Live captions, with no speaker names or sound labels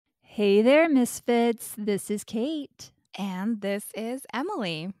Hey there, Misfits. This is Kate. And this is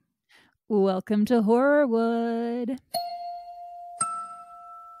Emily. Welcome to Horrorwood.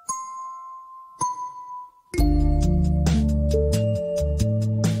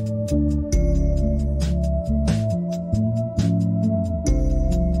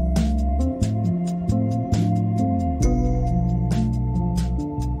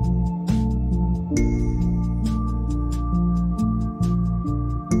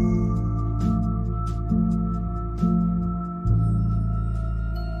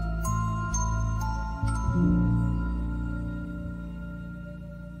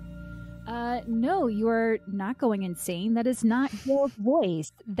 No, you are not going insane. That is not Gail's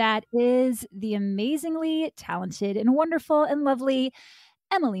voice. That is the amazingly talented and wonderful and lovely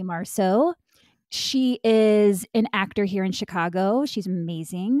Emily Marceau. She is an actor here in Chicago. She's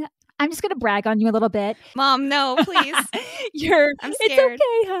amazing. I'm just going to brag on you a little bit. Mom, no, please. I'm scared. It's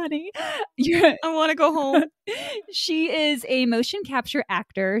okay, honey. I want to go home. She is a motion capture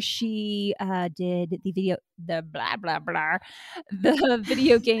actor. She did the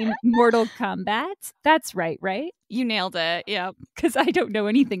video game Mortal Kombat. That's right? You nailed it. Yep. Because I don't know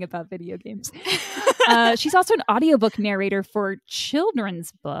anything about video games. She's also an audiobook narrator for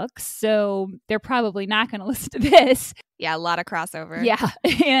children's books, so they're probably not going to listen to this. Yeah, a lot of crossover. Yeah,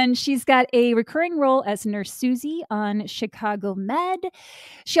 and she's got a recurring role as Nurse Susie on Chicago Med.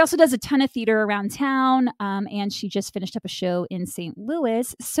 She also does a ton of theater around town, and she just finished up a show in St.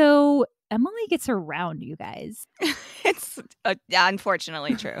 Louis. So Emily gets around, you guys. It's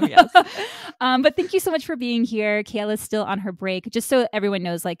unfortunately true, yes. But thank you so much for being here. Kayla's still on her break. Just so everyone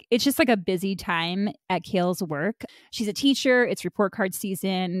knows, it's just a busy time at Kayla's work. She's a teacher. It's report card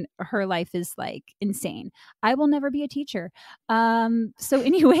season. Her life is insane. I will never be a teacher. So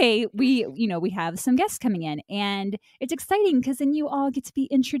anyway, we have some guests coming in, and it's exciting because then you all get to be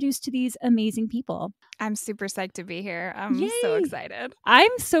introduced to these amazing people. I'm super psyched to be here. I'm Yay. So excited.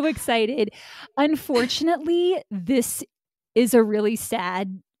 I'm so excited. Unfortunately, this is a really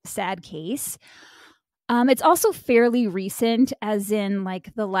sad case. It's also fairly recent, as in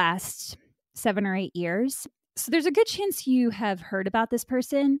the last 7 or 8 years. So there's a good chance you have heard about this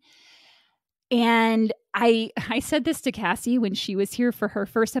person. And I said this to Cassie when she was here for her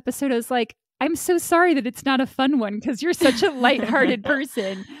first episode. I was like, I'm so sorry that it's not a fun one because you're such a lighthearted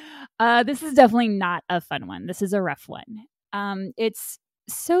person. This is definitely not a fun one. This is a rough one. It's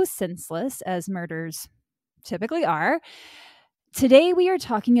so senseless, as murders typically are. Today, we are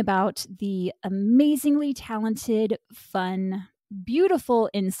talking about the amazingly talented, fun, beautiful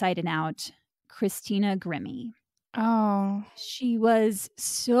inside and out, Christina Grimmie. Oh. She was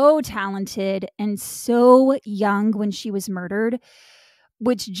so talented and so young when she was murdered,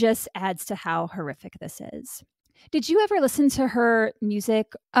 which just adds to how horrific this is. Did you ever listen to her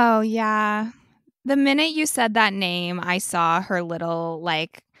music? Oh, yeah. The minute you said that name, I saw her little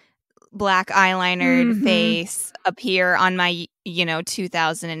black eyelinered face appear on my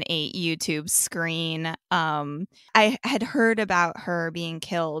 2008 YouTube screen. I had heard about her being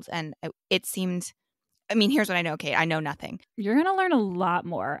killed, and it seemed, here's what I know, Kate. I know nothing. You're going to learn a lot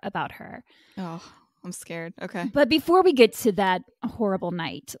more about her. Oh, I'm scared. Okay. But before we get to that horrible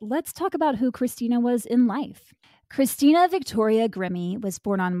night, let's talk about who Christina was in life. Christina Victoria Grimmie was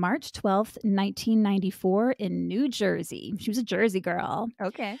born on March 12th, 1994 in New Jersey. She was a Jersey girl.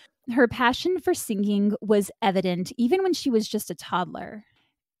 Okay. Her passion for singing was evident even when she was just a toddler.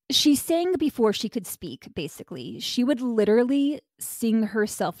 She sang before she could speak, basically. She would literally sing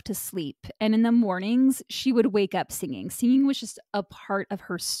herself to sleep. And in the mornings, she would wake up singing. Singing was just a part of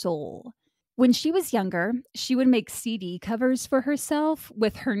her soul. When she was younger, she would make CD covers for herself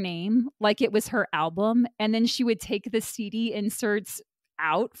with her name, like it was her album. And then she would take the CD inserts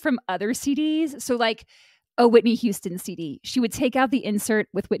out from other CDs. So a Whitney Houston CD. She would take out the insert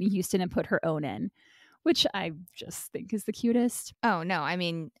with Whitney Houston and put her own in, which I just think is the cutest. Oh, no.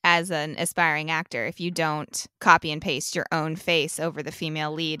 As an aspiring actor, if you don't copy and paste your own face over the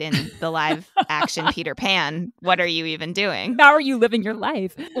female lead in the live action Peter Pan, what are you even doing? How are you living your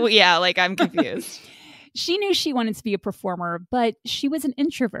life? Well, yeah, I'm confused. She knew she wanted to be a performer, but she was an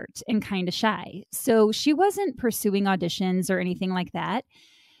introvert and kind of shy. So she wasn't pursuing auditions or anything like that.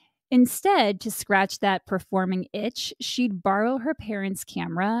 Instead, to scratch that performing itch, she'd borrow her parents'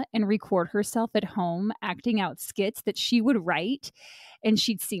 camera and record herself at home acting out skits that she would write, and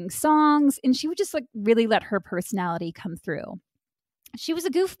she'd sing songs, and she would just really let her personality come through. She was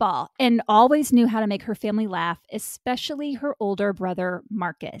a goofball and always knew how to make her family laugh, especially her older brother,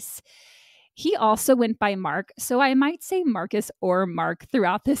 Marcus. He also went by Mark, so I might say Marcus or Mark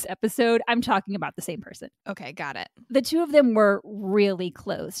throughout this episode. I'm talking about the same person. Okay, got it. The two of them were really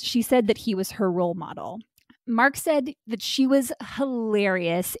close. She said that he was her role model. Mark said that she was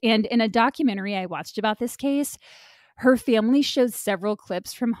hilarious, and in a documentary I watched about this case, her family showed several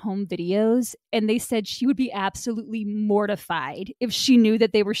clips from home videos, and they said she would be absolutely mortified if she knew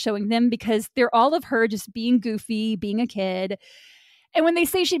that they were showing them because they're all of her just being goofy, being a kid. And when they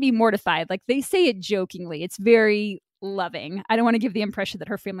say she'd be mortified, like they say it jokingly. It's very loving. I don't want to give the impression that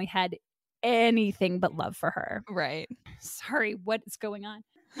her family had anything but love for her. Right. Sorry, what is going on?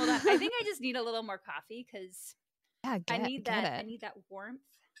 Hold on. I think I just need a little more coffee because I need that warmth.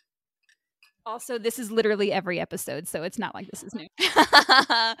 Also, this is literally every episode, so it's not like this is new.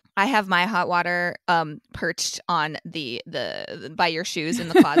 I have my hot water perched on the by your shoes in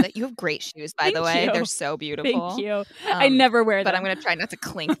the closet. You have great shoes, by the way. They're so beautiful. Thank you. I never wear them. But I'm going to try not to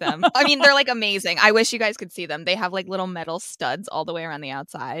clink them. I mean, they're like amazing. I wish you guys could see them. They have like little metal studs all the way around the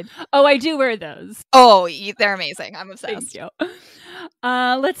outside. Oh, I do wear those. Oh, they're amazing. I'm obsessed. Thank you.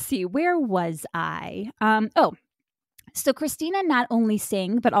 Let's see. Where was I? So Christina not only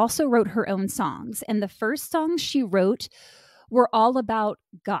sang, but also wrote her own songs. And the first songs she wrote were all about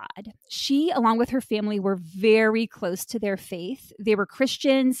God. She, along with her family, were very close to their faith. They were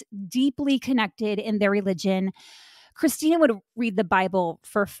Christians, deeply connected in their religion. Christina would read the Bible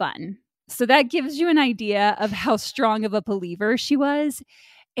for fun. So that gives you an idea of how strong of a believer she was.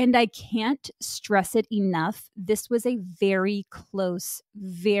 And I can't stress it enough. This was a very close,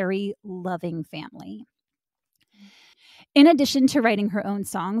 very loving family. In addition to writing her own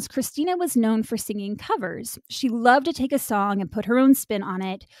songs, Christina was known for singing covers. She loved to take a song and put her own spin on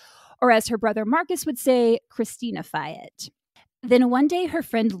it, or as her brother Marcus would say, Christinify it. Then one day her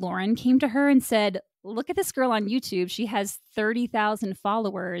friend Lauren came to her and said, "Look at this girl on YouTube. She has 30,000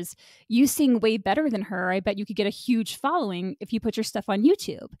 followers. You sing way better than her. I bet you could get a huge following if you put your stuff on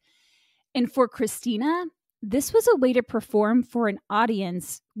YouTube." And for Christina, this was a way to perform for an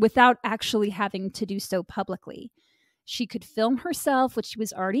audience without actually having to do so publicly. She could film herself, which she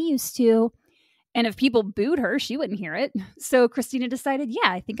was already used to. And if people booed her, she wouldn't hear it. So Christina decided, yeah,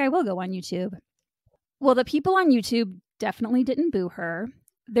 I think I will go on YouTube. Well, the people on YouTube definitely didn't boo her.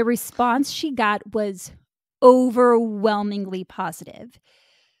 The response she got was overwhelmingly positive.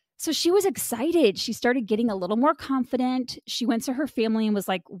 So she was excited. She started getting a little more confident. She went to her family and was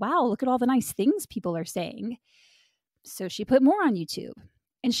like, wow, look at all the nice things people are saying. So she put more on YouTube,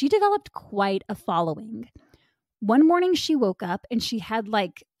 and she developed quite a following. One morning she woke up and she had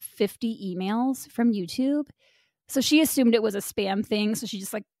like 50 emails from YouTube. So she assumed it was a spam thing. So she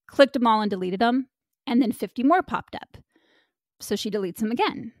just like clicked them all and deleted them. And then 50 more popped up. So she deletes them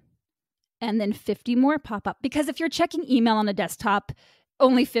again. And then 50 more pop up. Because if you're checking email on a desktop,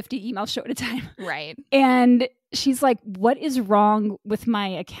 only 50 emails show at a time. Right. And she's like, what is wrong with my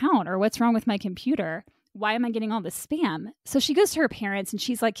account? Or what's wrong with my computer? Why am I getting all this spam? So she goes to her parents and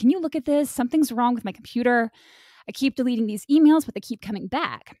she's like, can you look at this? Something's wrong with my computer. I keep deleting these emails, but they keep coming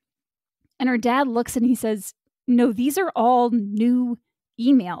back. And her dad looks and he says, no, these are all new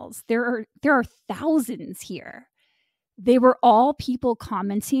emails. There are thousands here. They were all people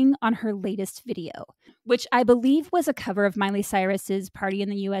commenting on her latest video, which I believe was a cover of Miley Cyrus's Party in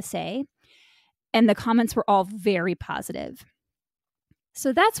the USA. And the comments were all very positive.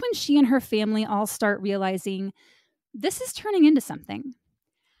 So that's when she and her family all start realizing this is turning into something.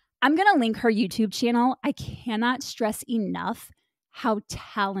 I'm going to link her YouTube channel. I cannot stress enough how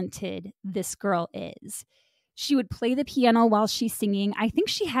talented this girl is. She would play the piano while she's singing. I think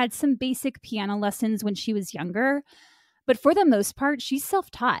she had some basic piano lessons when she was younger, but for the most part, she's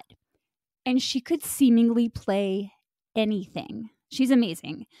self-taught. And she could seemingly play anything. She's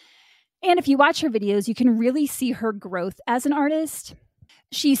amazing. And if you watch her videos, you can really see her growth as an artist.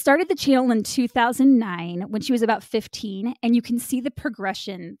 She started the channel in 2009 when she was about 15, and you can see the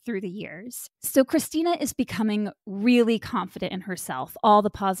progression through the years. So Christina is becoming really confident in herself. All the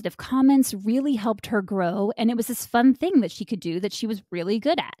positive comments really helped her grow, and it was this fun thing that she could do that she was really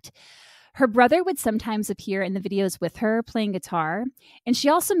good at. Her brother would sometimes appear in the videos with her playing guitar, and she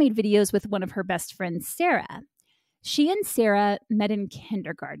also made videos with one of her best friends, Sarah. She and Sarah met in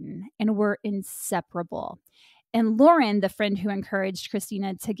kindergarten and were inseparable. And Lauren, the friend who encouraged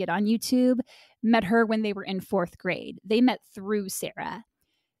Christina to get on YouTube, met her when they were in 4th grade. They met through Sarah.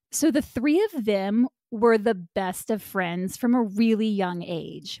 So the three of them were the best of friends from a really young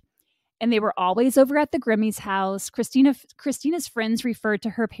age. And they were always over at the Grimmie's house. Christina's friends referred to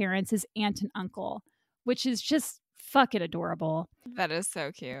her parents as aunt and uncle, which is just fucking adorable. That is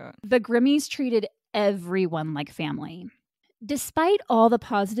so cute. The Grimmies treated everyone like family. Despite all the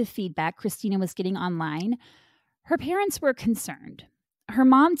positive feedback Christina was getting online, her parents were concerned. Her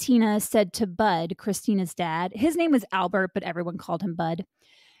mom, Tina, said to Bud, Christina's dad, his name was Albert, but everyone called him Bud.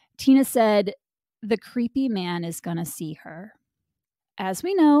 Tina said, "The creepy man is going to see her." As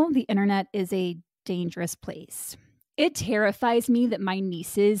we know, the internet is a dangerous place. It terrifies me that my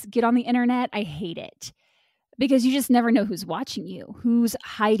nieces get on the internet. I hate it because you just never know who's watching you, who's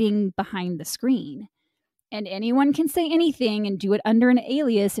hiding behind the screen. And anyone can say anything and do it under an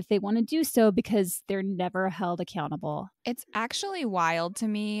alias if they want to do so because they're never held accountable. It's actually wild to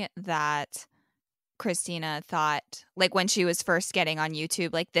me that Christina thought, like when she was first getting on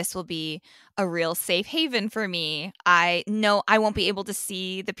YouTube, like this will be a real safe haven for me. I know I won't be able to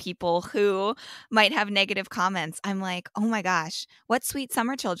see the people who might have negative comments. I'm like, oh my gosh, what sweet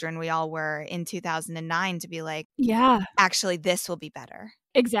summer children we all were in 2009 to be like, Yeah, actually, this will be better.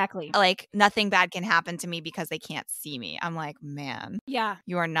 exactly. Like nothing bad can happen to me because they can't see me. I'm like, man, Yeah.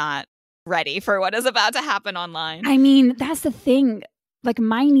 you are not ready for what is about to happen online. I mean, that's the thing. Like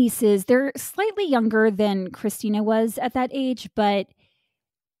my nieces, they're slightly younger than Christina was at that age, but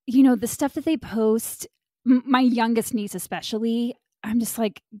you know, the stuff that they post, my youngest niece especially, I'm just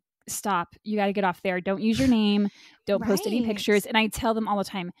like, stop. You got to get off there. Don't use your name. Don't post any Right. pictures. And I tell them all the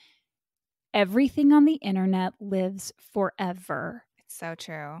time, everything on the internet lives forever. It's so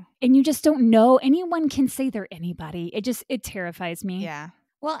true. And you just don't know. Anyone can say they're anybody. It terrifies me. Yeah.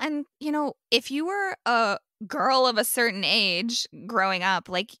 Well, and you know, if you were a girl of a certain age growing up,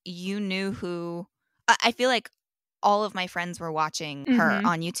 like you knew who I feel like all of my friends were watching her Mhm.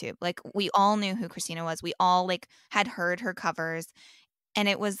 on YouTube. Like we all knew who Christina was. We all like had heard her covers. And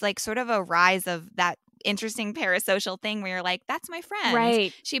it was like sort of a rise of that interesting parasocial thing where you're like, that's my friend.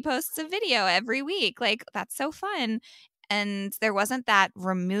 Right. She posts a video every week. Like, that's so fun. And there wasn't that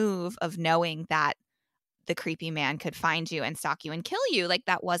remove of knowing that the creepy man could find you and stalk you and kill you. Like,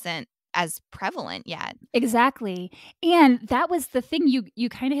 that wasn't as prevalent yet. Exactly. And that was the thing you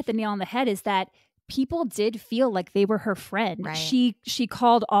kind of hit the nail on the head is that people did feel like they were her friend. Right. She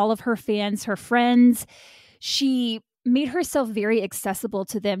called all of her fans her friends. She made herself very accessible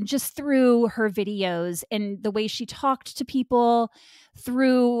to them just through her videos and the way she talked to people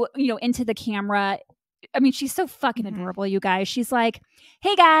through, you know, into the camera. I mean, she's so fucking adorable, you guys. She's like,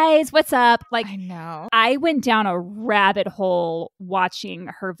 "Hey guys, what's up?" Like, I know. I went down a rabbit hole watching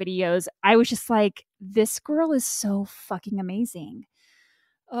her videos. I was just like, this girl is so fucking amazing.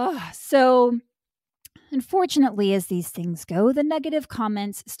 So unfortunately, as these things go, the negative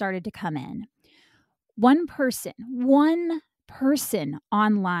comments started to come in. One person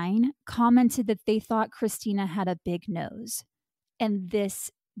online commented that they thought Christina had a big nose, and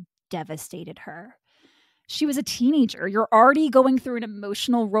this devastated her. She was a teenager. You're already going through an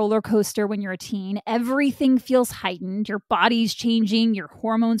emotional roller coaster when you're a teen. Everything feels heightened. Your body's changing. Your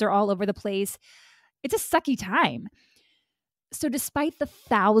hormones are all over the place. It's a sucky time. So despite the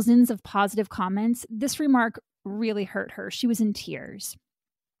thousands of positive comments, this remark really hurt her. She was in tears.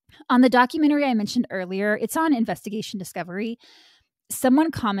 On the documentary I mentioned earlier, it's on Investigation Discovery.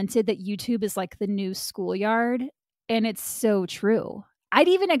 Someone commented that YouTube is like the new schoolyard, and it's so true. I'd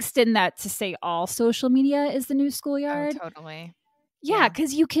even extend that to say all social media is the new schoolyard. Oh, totally. Yeah,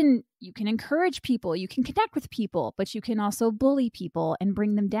 because you can encourage people, you can connect with people, but you can also bully people and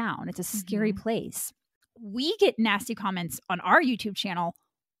bring them down. It's a scary place. We get nasty comments on our YouTube channel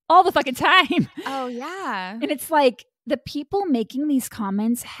all the fucking time. Oh, yeah. And it's like the people making these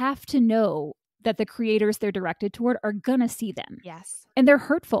comments have to know that the creators they're directed toward are gonna see them. Yes. And they're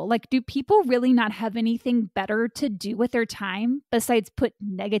hurtful. Like, do people really not have anything better to do with their time besides put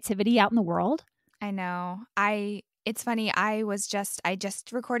negativity out in the world? I know. It's funny. I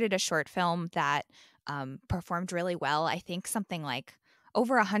just recorded a short film that performed really well. I think something like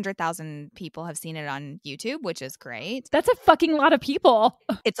over 100,000 people have seen it on YouTube, which is great. That's a fucking lot of people.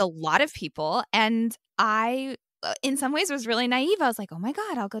 It's a lot of people. And I, in some ways, was really naive. I was like, oh my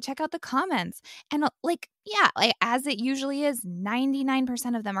God, I'll go check out the comments. And like, as it usually is,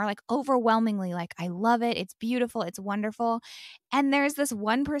 99% of them are like overwhelmingly like, I love it. It's beautiful. It's wonderful. And there's this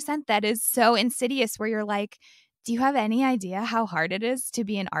 1% that is so insidious where you're like, do you have any idea how hard it is to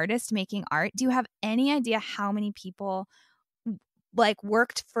be an artist making art? Do you have any idea how many people like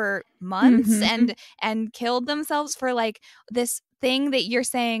worked for months and killed themselves for like this thing that you're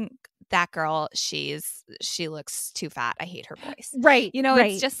saying, that girl, she looks too fat. I hate her voice. Right. You know,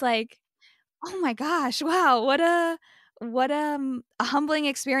 right. it's just like, oh my gosh, wow, what a humbling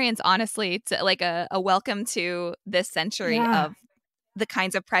experience, honestly, to like a welcome to this century of the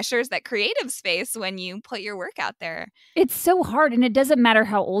kinds of pressures that creatives face when you put your work out there. It's so hard, and it doesn't matter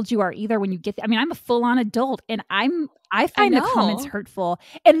how old you are either when you get I mean, I'm a full-on adult, and I find the comments hurtful.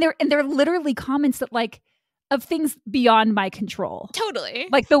 And they're literally comments that like of things beyond my control. Totally.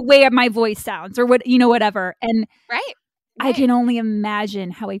 Like the way my voice sounds or what, whatever. And right. I can only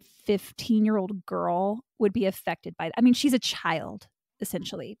imagine how a 15-year-old girl would be affected by that. I mean, she's a child,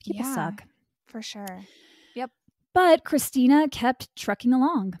 essentially. People suck. For sure. Yep. But Christina kept trucking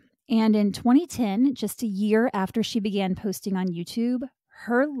along. And in 2010, just a year after she began posting on YouTube,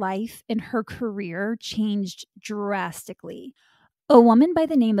 her life and her career changed drastically. A woman by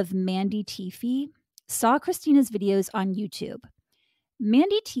the name of Mandy Teefee saw Christina's videos on YouTube.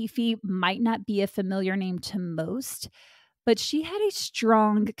 Mandy Teefee might not be a familiar name to most, but she had a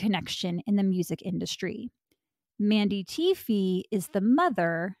strong connection in the music industry. Mandy Teefee is the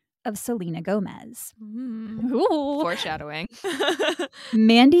mother of Selena Gomez. Foreshadowing.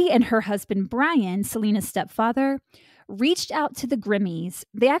 Mandy and her husband Brian, Selena's stepfather, reached out to the Grimmies.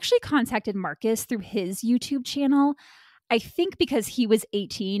 They actually contacted Marcus through his YouTube channel, I think because he was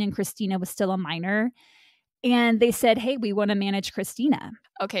 18 and Christina was still a minor. And they said, hey, we want to manage Christina.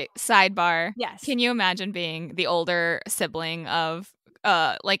 Okay, sidebar. Yes. Can you imagine being the older sibling of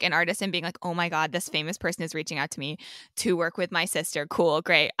like an artist and being like, oh my God, this famous person is reaching out to me to work with my sister. Cool,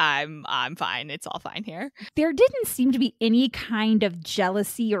 great. I'm fine. It's all fine here. There didn't seem to be any kind of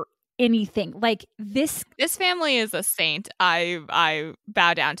jealousy or anything. Like this family is a saint. I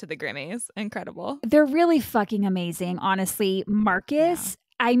bow down to the Grimmies. Incredible. They're really fucking amazing, honestly. Marcus,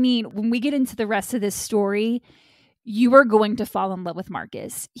 I mean, when we get into the rest of this story, you are going to fall in love with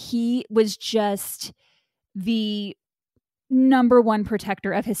Marcus. He was just the number one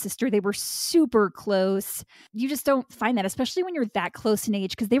protector of his sister. They were super close. You just don't find that, especially when you're that close in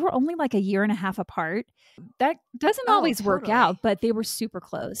age, because they were only like a year and a half apart. That doesn't always work out, but they were super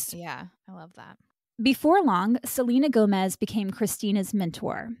close. Yeah, I love that. Before long, Selena Gomez became Christina's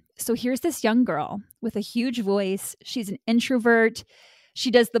mentor. So here's this young girl with a huge voice. She's an introvert.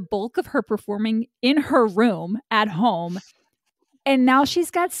 She does the bulk of her performing in her room at home. And now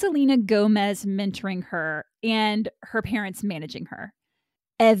she's got Selena Gomez mentoring her and her parents managing her.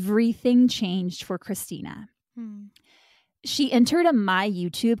 Everything changed for Christina. She entered a My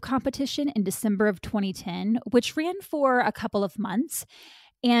YouTube competition in December of 2010, which ran for a couple of months.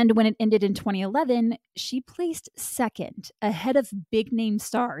 And when it ended in 2011, she placed second, ahead of big name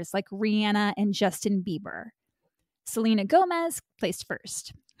stars like Rihanna and Justin Bieber. Selena Gomez placed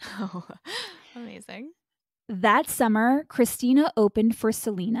first. Oh, amazing. That summer, Christina opened for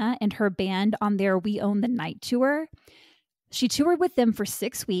Selena and her band on their We Own the Night tour. She toured with them for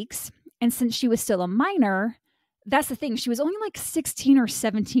 6 weeks. And since she was still a minor, that's the thing. She was only like 16 or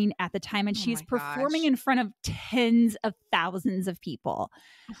 17 at the time. And she's performing in front of tens of thousands of people.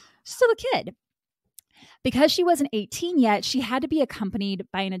 Still a kid. Because she wasn't 18 yet, she had to be accompanied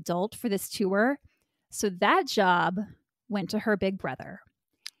by an adult for this tour. So that job went to her big brother.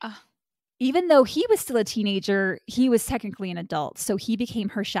 Even though he was still a teenager, he was technically an adult, so he became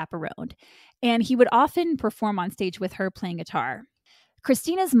her chaperone. And he would often perform on stage with her playing guitar.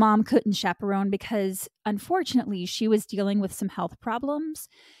 Christina's mom couldn't chaperone because, unfortunately, she was dealing with some health problems.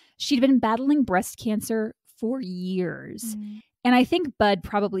 She'd been battling breast cancer for years. And I think Bud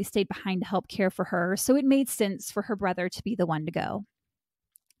probably stayed behind to help care for her, so it made sense for her brother to be the one to go.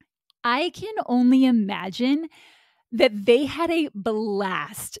 I can only imagine that they had a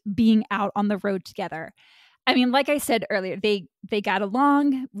blast being out on the road together. I mean, like I said earlier, they got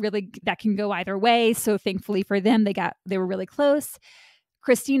along. Really, that can go either way. So thankfully for them, they were really close.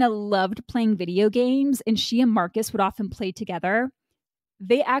 Christina loved playing video games, and she and Marcus would often play together.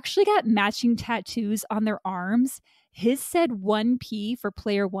 They actually got matching tattoos on their arms. His said 1P for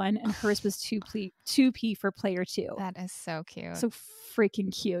player 1, and hers was 2P for player 2. That is so cute. So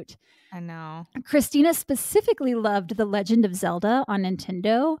freaking cute. I know. Christina specifically loved The Legend of Zelda on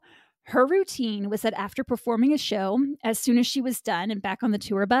Nintendo. Her routine was that after performing a show, as soon as she was done and back on the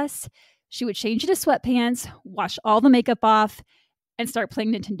tour bus, she would change into sweatpants, wash all the makeup off, and start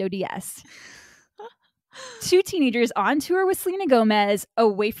playing Nintendo DS. 2 teenagers on tour with Selena Gomez,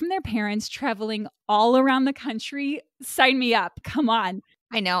 away from their parents, traveling all around the country. Sign me up. Come on.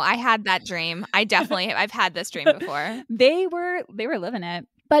 I know. I had that dream. I've had this dream before. They were living it.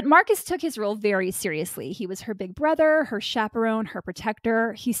 But Marcus took his role very seriously. He was her big brother, her chaperone, her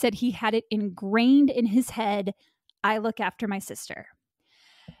protector. He said he had it ingrained in his head, I look after my sister.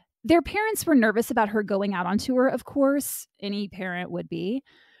 Their parents were nervous about her going out on tour, of course. Any parent would be.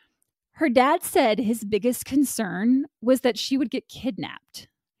 Her dad said his biggest concern was that she would get kidnapped,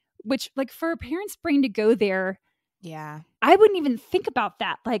 which, like, for a parent's brain to go there, Yeah. I wouldn't even think about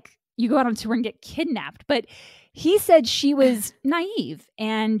that. Like, you go out on tour and get kidnapped. But he said she was naive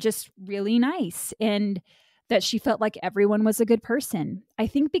and just really nice, and that she felt like everyone was a good person. I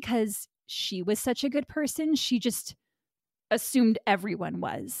think because she was such a good person, she just assumed everyone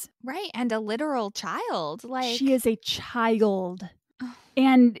was. Right. And a literal child. Like, She is a child.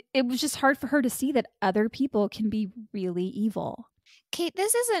 And it was just hard for her to see that other people can be really evil. Kate,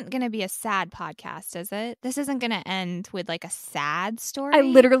 this isn't going to be a sad podcast, is it? This isn't going to end with like a sad story. I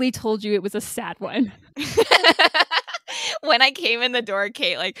literally told you it was a sad one. When I came in the door,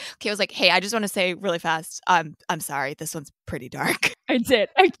 Kate was like, "Hey, I just want to say really fast, I'm sorry. This one's pretty dark." I did.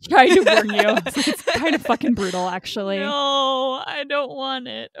 I tried to warn you. It's kind of fucking brutal, actually. No, I don't want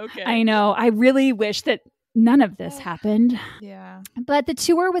it. Okay. I know. I really wish that none of this happened. Yeah. But the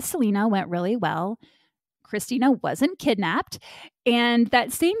tour with Selena went really well. Christina wasn't kidnapped. And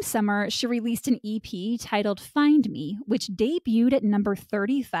that same summer, she released an EP titled Find Me, which debuted at number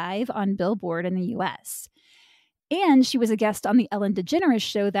 35 on Billboard in the US. And she was a guest on the Ellen DeGeneres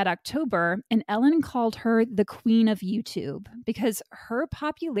show that October, and Ellen called her the queen of YouTube because her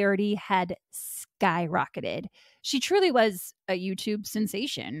popularity had skyrocketed. She truly was a YouTube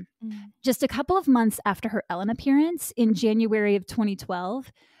sensation. Just a couple of months after her Ellen appearance in January of 2012,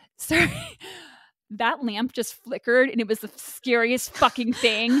 that lamp just flickered and it was the scariest fucking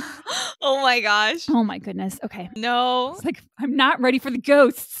thing. Oh my gosh. Oh my goodness. Okay. No. It's like, I'm not ready for the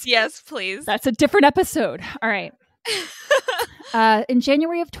ghosts. Yes, please. That's a different episode. All right. In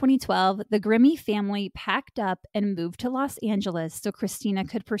January of 2012, the Grimmie family packed up and moved to Los Angeles so Christina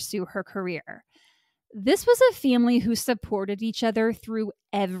could pursue her career. This was a family who supported each other through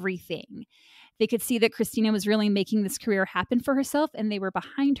everything. They could see that Christina was really making this career happen for herself, and they were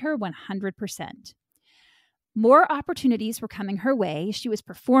behind her 100%. More opportunities were coming her way. She was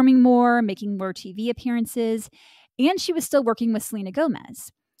performing more, making more TV appearances, and she was still working with Selena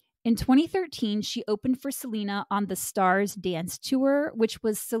Gomez. In 2013, she opened for Selena on the Stars Dance Tour, which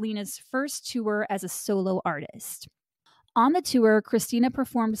was Selena's first tour as a solo artist. On the tour, Christina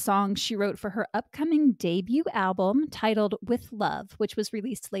performed songs she wrote for her upcoming debut album titled With Love, which was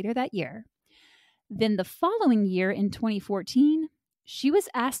released later that year. Then the following year, in 2014, she was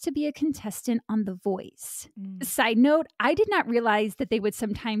asked to be a contestant on The Voice. Side note, I did not realize that they would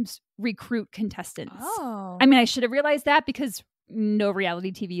sometimes recruit contestants. Oh. I mean, I should have realized that because no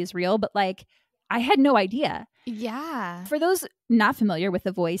reality TV is real, but like, I had no idea. Yeah. For those not familiar with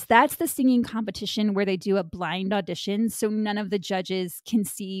The Voice, that's the singing competition where they do a blind audition so none of the judges can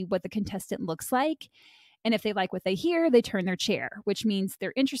see what the contestant looks like. And if they like what they hear, they turn their chair, which means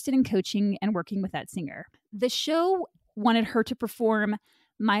they're interested in coaching and working with that singer. The show wanted her to perform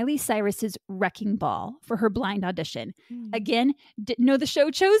Miley Cyrus's Wrecking Ball for her blind audition. Again, didn't know the show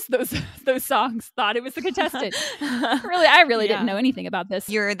chose those songs, thought it was the contestant. I really didn't know anything about this.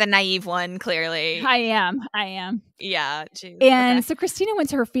 You're the naive one, clearly. I am. Yeah. Geez. And so Christina went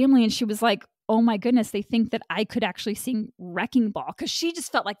to her family and she was like, oh my goodness, they think that I could actually sing Wrecking Ball, because she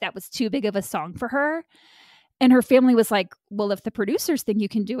just felt like that was too big of a song for her. And her family was like, well, if the producers think you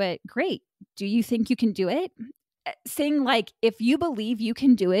can do it, great. Do you think you can do it? Saying like, if you believe you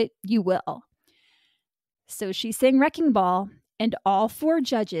can do it, you will. So she sang Wrecking Ball, and all four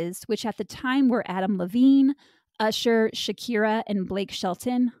judges, which at the time were Adam Levine, Usher, Shakira, and Blake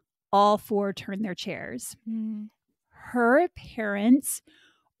Shelton, all four turned their chairs. Her parents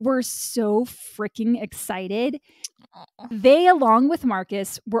were so freaking excited. They, along with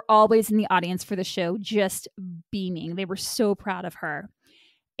Marcus, were always in the audience for the show, just beaming. They were so proud of her.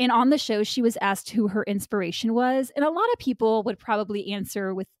 And on the show, she was asked who her inspiration was. And a lot of people would probably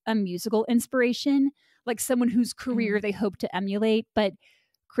answer with a musical inspiration, like someone whose career they hope to emulate. But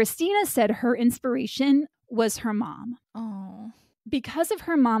Christina said her inspiration was her mom. Oh. Because of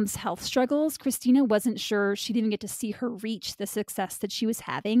her mom's health struggles, Christina wasn't sure she'd even get to see her reach the success that she was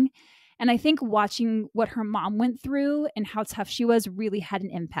having. And I think watching what her mom went through and how tough she was really had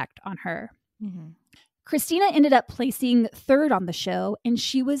an impact on her. Christina ended up placing third on the show, and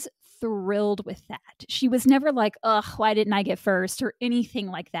she was thrilled with that. She was never like, ugh, why didn't I get first, or anything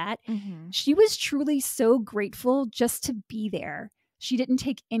like that. She was truly so grateful just to be there. She didn't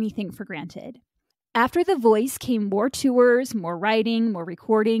take anything for granted. After The Voice came more tours, more writing, more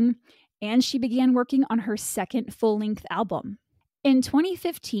recording, and she began working on her second full-length album. In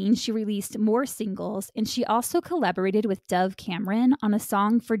 2015, she released more singles, and she also collaborated with Dove Cameron on a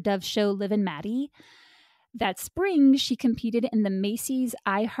song for Dove's show Liv and Maddie. That spring, she competed in the Macy's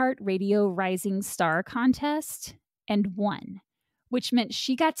iHeartRadio Rising Star contest and won, which meant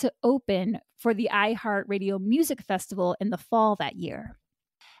she got to open for the iHeartRadio Music Festival in the fall that year.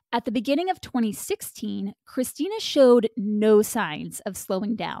 At the beginning of 2016, Christina showed no signs of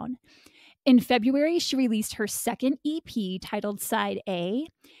slowing down. In February, she released her second EP titled Side A,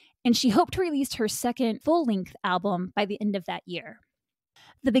 and she hoped to release her second full-length album by the end of that year.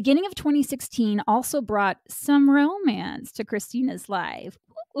 The beginning of 2016 also brought some romance to Christina's life.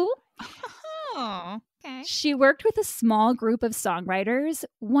 Ooh. Oh, okay. She worked with a small group of songwriters,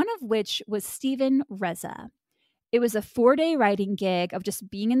 one of which was Steven Reza. It was a 4-day writing gig of just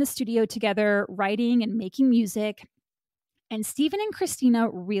being in the studio together, writing and making music. And Steven and Christina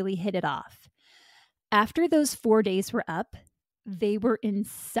really hit it off. After those 4 days were up, they were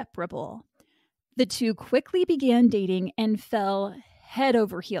inseparable. The two quickly began dating and fell head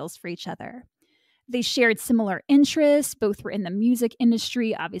over heels for each other. They shared similar interests, both were in the music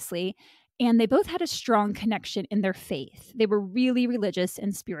industry, obviously, and they both had a strong connection in their faith. They were really religious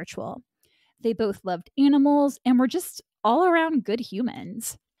and spiritual. They both loved animals and were just all around good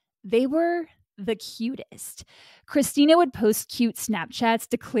humans. They were the cutest. Christina would post cute Snapchats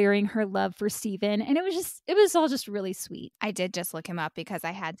declaring her love for Steven, and it was all just really sweet. I did just look him up because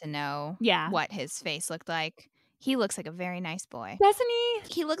I had to know what his face looked like. He looks like a very nice boy. Doesn't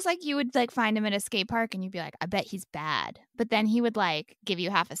he? He looks like you would like find him at a skate park and you'd be like, I bet he's bad. But then he would like give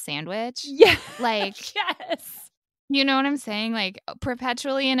you half a sandwich. Yeah. Like, yes. You know what I'm saying? Like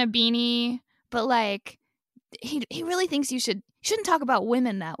perpetually in a beanie, but like he really thinks you shouldn't talk about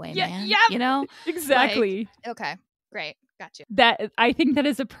women that way, man. Yeah. You know? Exactly. Like, okay. Great. Got you. I think that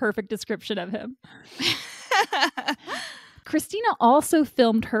is a perfect description of him. Christina also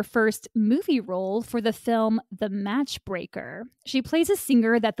filmed her first movie role for the film The Matchbreaker. She plays a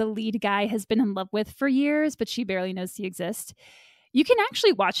singer that the lead guy has been in love with for years, but she barely knows he exists. You can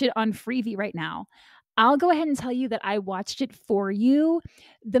actually watch it on Freevee right now. I'll go ahead and tell you that I watched it for you.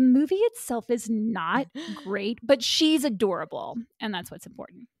 The movie itself is not great, but she's adorable, and that's what's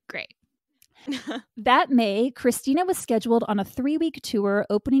important. Great. That May, Christina was scheduled on a 3-week tour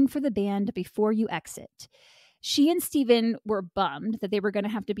opening for the band Before You Exit. She and Steven were bummed that they were going to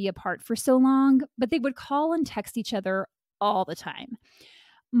have to be apart for so long, but they would call and text each other all the time.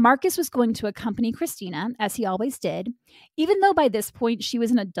 Marcus was going to accompany Christina, as he always did. Even though by this point she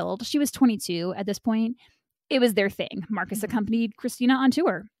was an adult, she was 22 at this point, it was their thing. Marcus accompanied Christina on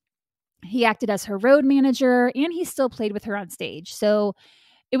tour. He acted as her road manager, and he still played with her on stage. So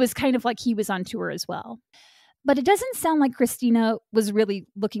it was kind of like he was on tour as well. But it doesn't sound like Christina was really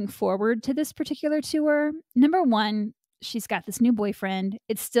looking forward to this particular tour. Number one, she's got this new boyfriend.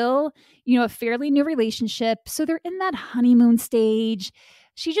 It's still, a fairly new relationship. So they're in that honeymoon stage.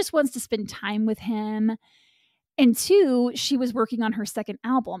 She just wants to spend time with him. And two, she was working on her second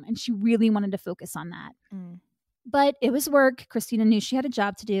album and she really wanted to focus on that. But it was work. Christina knew she had a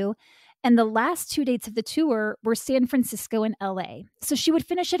job to do. And the last 2 dates of the tour were San Francisco and LA. So she would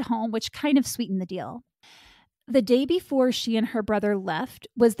finish at home, which kind of sweetened the deal. The day before she and her brother left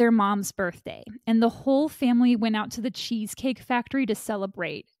was their mom's birthday, and the whole family went out to the Cheesecake Factory to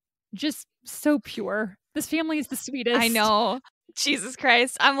celebrate. Just so pure. This family is the sweetest. I know. Jesus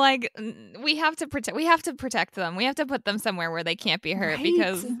Christ. I'm like, we have to protect them. We have to put them somewhere where they can't be hurt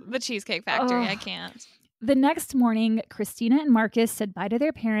because the Cheesecake Factory, I can't. The next morning, Christina and Marcus said bye to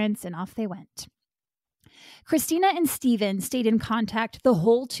their parents and off they went. Christina and Steven stayed in contact the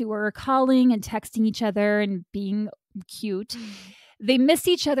whole tour, calling and texting each other and being cute. They missed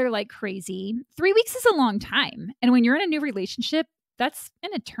each other like crazy. 3 weeks is a long time. And when you're in a new relationship, that's an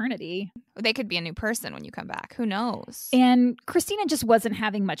eternity. They could be a new person when you come back. Who knows? And Christina just wasn't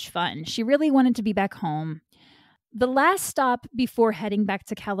having much fun. She really wanted to be back home. The last stop before heading back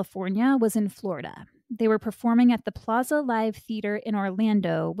to California was in Florida. They were performing at the Plaza Live Theater in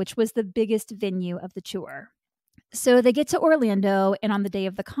Orlando, which was the biggest venue of the tour. So they get to Orlando, and on the day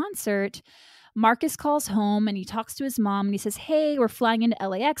of the concert, Marcus calls home and he talks to his mom and he says, hey, we're flying into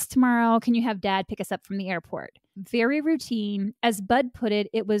LAX tomorrow. Can you have dad pick us up from the airport? Very routine. As Bud put it,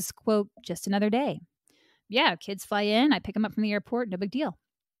 it was, quote, just another day. Yeah, kids fly in, I pick them up from the airport, no big deal.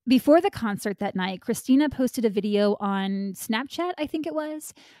 Before the concert that night, Christina posted a video on Snapchat, I think it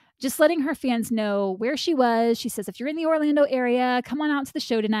was, just letting her fans know where she was. She says, if you're in the Orlando area, come on out to the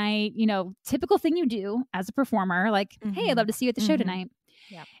show tonight. Typical thing you do as a performer, like, hey, I'd love to see you at the show tonight.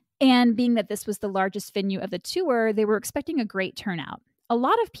 Yep. And being that this was the largest venue of the tour, they were expecting a great turnout. A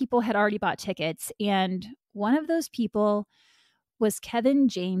lot of people had already bought tickets, and one of those people was Kevin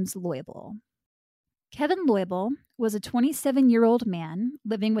James Loibl. Kevin Loibl was a 27-year-old man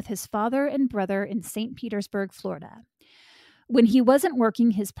living with his father and brother in St. Petersburg, Florida. When he wasn't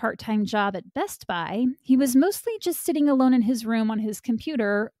working his part-time job at Best Buy, he was mostly just sitting alone in his room on his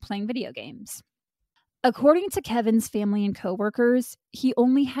computer playing video games. According to Kevin's family and coworkers, he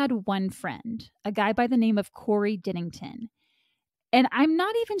only had one friend, a guy by the name of Corey Dinnington. And I'm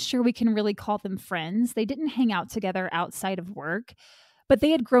not even sure we can really call them friends. They didn't hang out together outside of work, but they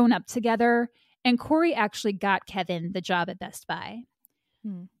had grown up together, and Corey actually got Kevin the job at Best Buy.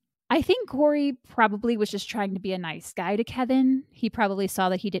 I think Corey probably was just trying to be a nice guy to Kevin. He probably saw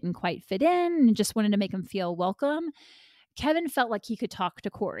that he didn't quite fit in and just wanted to make him feel welcome. Kevin felt like he could talk to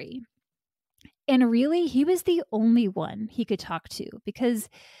Corey. And really, he was the only one he could talk to because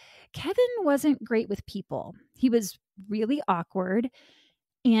Kevin wasn't great with people. He was really awkward.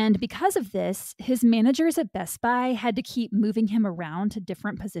 And because of this, his managers at Best Buy had to keep moving him around to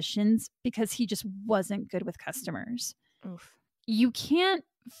different positions because he just wasn't good with customers. Oof. You can't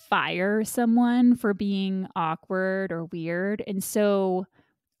fire someone for being awkward or weird. And so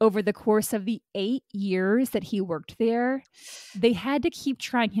over the course of the 8 years that he worked there, they had to keep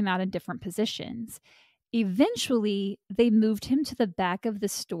trying him out in different positions. Eventually, they moved him to the back of the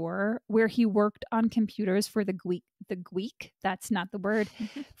store where he worked on computers for the Geek, that's not the word,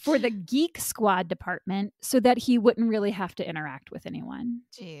 for the Geek Squad department so that he wouldn't really have to interact with anyone.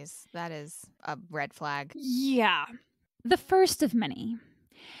 Jeez, that is a red flag. Yeah. The first of many.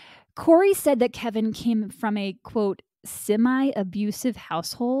 Corey said that Kevin came from a, quote, semi-abusive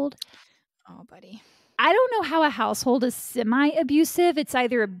household. Oh, buddy. I don't know how a household is semi-abusive. It's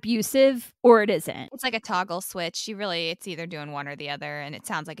either abusive or it isn't. It's like a toggle switch. It's either doing one or the other, and it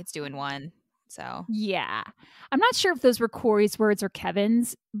sounds like it's doing one. So yeah. I'm not sure if those were Corey's words or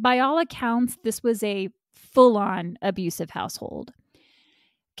Kevin's. By all accounts, this was a full-on abusive household.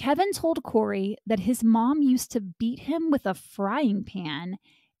 Kevin told Corey that his mom used to beat him with a frying pan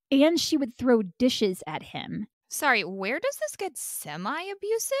and she would throw dishes at him. Sorry, where does this get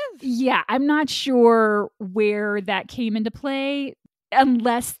semi-abusive? Yeah, I'm not sure where that came into play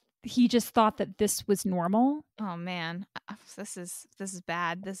unless he just thought that this was normal. Oh man, this is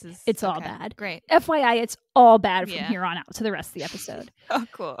bad. It's all bad. Great. FYI, it's all bad from here on out to the rest of the episode. Oh,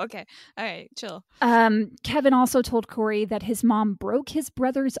 cool. Okay. All right, chill. Kevin also told Corey that his mom broke his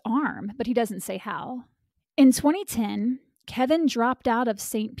brother's arm, but he doesn't say how. In 2010, Kevin dropped out of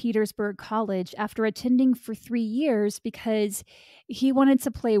St. Petersburg College after attending for 3 years because he wanted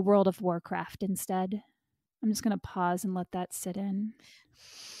to play World of Warcraft instead. I'm just going to pause and let that sit in.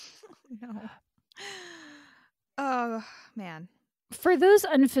 No. Oh, man. For those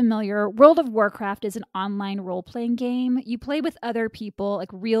unfamiliar, World of Warcraft is an online role-playing game. You play with other people, like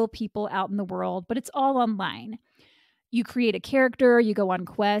real people out in the world, but it's all online. You create a character, you go on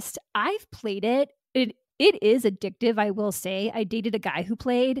quests. I've played it. It is addictive, I will say. I dated a guy who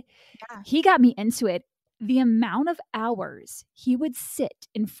played. Yeah. He got me into it. The amount of hours he would sit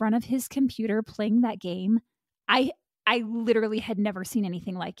in front of his computer playing that game, I literally had never seen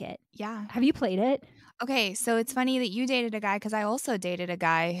anything like it. Yeah. Have you played it? Okay, so it's funny that you dated a guy because I also dated a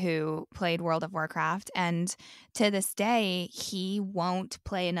guy who played World of Warcraft. And to this day, he won't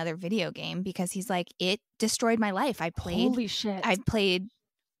play another video game because he's like, it destroyed my life. Holy shit. I've played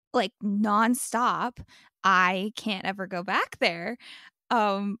like nonstop. I can't ever go back there.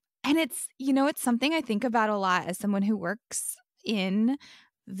 And it's, it's something I think about a lot as someone who works in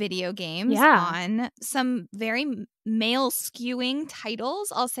video games on some very male skewing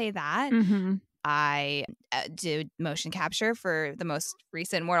titles. I'll say that. Mm-hmm. I did motion capture for the most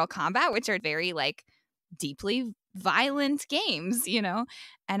recent Mortal Kombat, which are very like deeply violent games,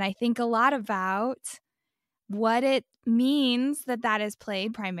 and I think a lot about what it means that is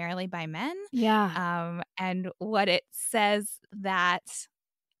played primarily by men. Yeah. And what it says that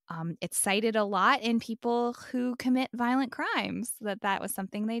it's cited a lot in people who commit violent crimes, that was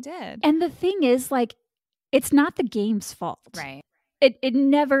something they did. And the thing is, like, it's not the game's fault. Right. It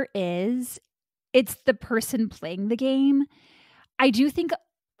never is. It's the person playing the game. I do think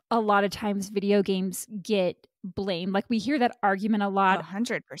a lot of times video games get blamed. Like, we hear that argument a lot.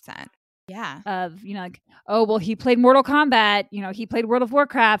 100%. Yeah. Of, like, oh, well, he played Mortal Kombat. He played World of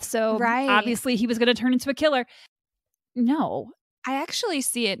Warcraft. So obviously he was going to turn into a killer. No. I actually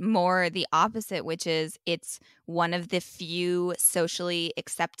see it more the opposite, which is it's one of the few socially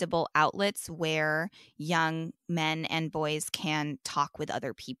acceptable outlets where young men and boys can talk with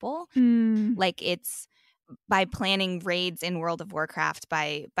other people. Like, it's by planning raids in World of Warcraft,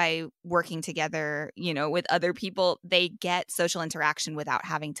 by working together, with other people, they get social interaction without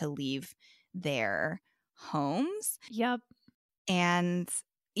having to leave their homes. Yep. And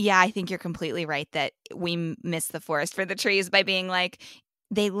yeah, I think you're completely right that we miss the forest for the trees by being like,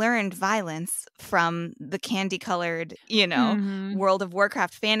 they learned violence from the candy-colored, World of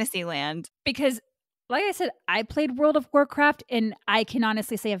Warcraft fantasy land. Because, like I said, I played World of Warcraft, and I can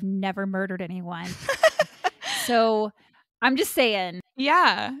honestly say I've never murdered anyone. So I'm just saying.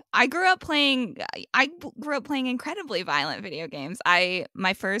 Yeah, I grew up playing incredibly violent video games.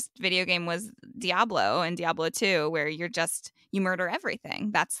 My first video game was Diablo and Diablo 2, where you murder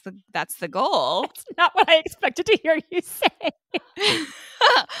everything. That's the goal. That's not what I expected to hear you say.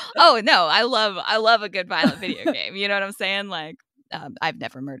 Oh no, I love a good violent video game. You know what I'm saying? Like, I've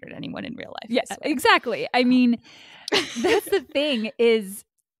never murdered anyone in real life. Yeah, exactly. I mean, that's the thing is,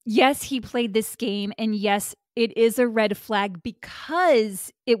 yes, he played this game, and yes, it is a red flag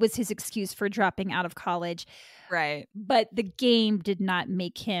because it was his excuse for dropping out of college. Right. But the game did not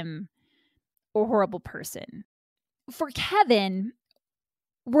make him a horrible person. For Kevin,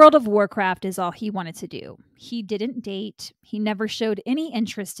 World of Warcraft is all he wanted to do. He didn't date. He never showed any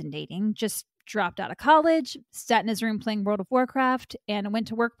interest in dating, just dropped out of college, sat in his room playing World of Warcraft, and went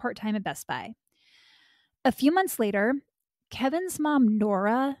to work part-time at Best Buy. A few months later, Kevin's mom,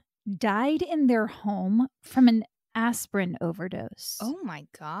 Nora, died in their home from an aspirin overdose. Oh my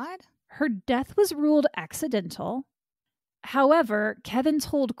God. Her death was ruled accidental. However, Kevin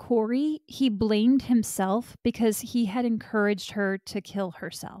told Corey he blamed himself because he had encouraged her to kill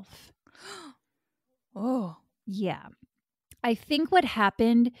herself. Oh. Yeah. I think what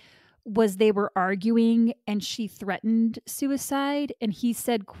happened was they were arguing and she threatened suicide and he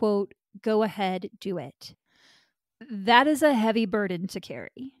said, quote, "Go ahead, do it." That is a heavy burden to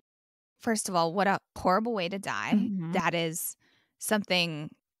carry. First of all, what a horrible way to die. Mm-hmm. That is something,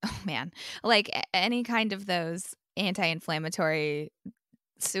 oh man, like any kind of those anti-inflammatory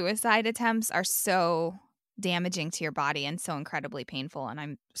suicide attempts are so damaging to your body and so incredibly painful. And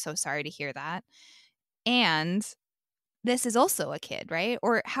I'm so sorry to hear that. And this is also a kid, right?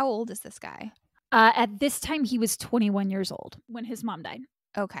 Or how old is this guy? At this time, he was 21 years old when his mom died.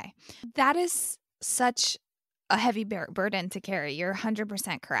 Okay. That is such a heavy burden to carry. You're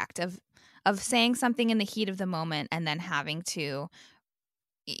 100% correct of saying something in the heat of the moment and then having to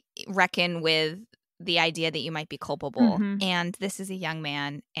reckon with the idea that you might be culpable. Mm-hmm. And this is a young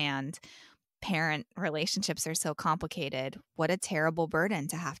man and parent relationships are so complicated. What a terrible burden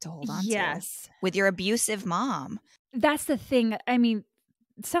to have to hold on to with your abusive mom. That's the thing. I mean,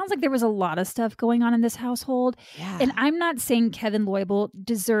 it sounds like there was a lot of stuff going on in this household. Yeah. And I'm not saying Kevin Loibl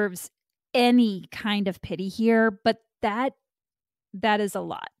deserves any kind of pity here, but that is a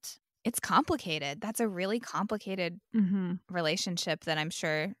lot. It's complicated. That's a really complicated relationship that I'm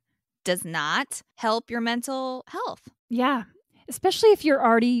sure does not help your mental health. Yeah. Especially if you're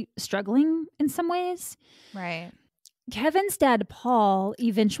already struggling in some ways. Right. Kevin's dad, Paul,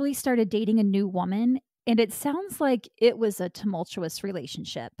 eventually started dating a new woman, and it sounds like it was a tumultuous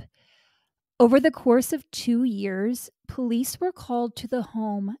relationship. Over the course of 2 years, police were called to the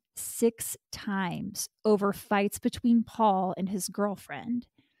home 6 times over fights between Paul and his girlfriend.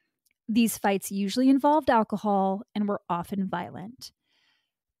 These fights usually involved alcohol and were often violent.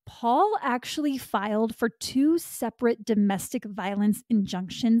 Paul actually filed for 2 separate domestic violence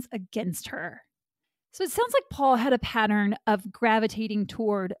injunctions against her. So it sounds like Paul had a pattern of gravitating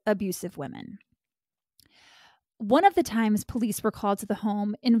toward abusive women. One of the times police were called to the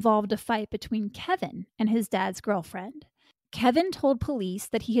home involved a fight between Kevin and his dad's girlfriend. Kevin told police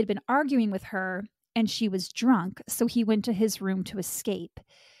that he had been arguing with her and she was drunk, so he went to his room to escape.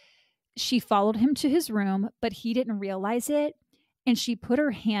 She followed him to his room, but he didn't realize it, and she put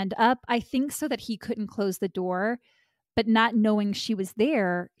her hand up, I think so that he couldn't close the door, but not knowing she was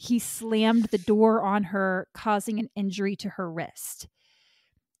there, he slammed the door on her, causing an injury to her wrist.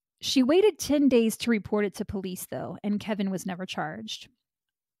 She waited 10 days to report it to police, though, and Kevin was never charged.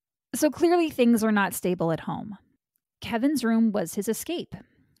 So clearly things were not stable at home. Kevin's room was his escape.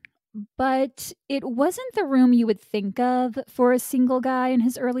 But it wasn't the room you would think of for a single guy in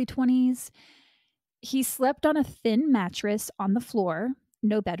his early 20s. He slept on a thin mattress on the floor,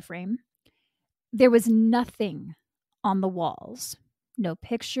 no bed frame. There was nothing on the walls. No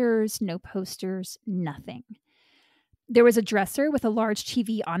pictures, no posters, nothing. There was a dresser with a large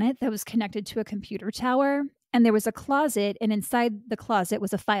TV on it that was connected to a computer tower, and there was a closet, and inside the closet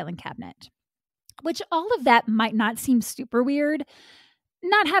was a filing cabinet. Which all of that might not seem super weird.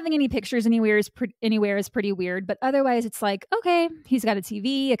 Not having any pictures anywhere is pretty weird, but otherwise it's like, okay, he's got a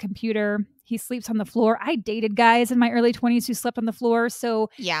TV, a computer, he sleeps on the floor. I dated guys in my early 20s who slept on the floor, so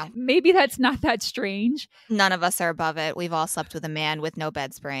yeah, maybe that's not that strange. None of us are above it. We've all slept with a man with no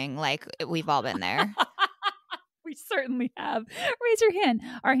bed spring. Like, we've all been there. We certainly have. Raise your hand.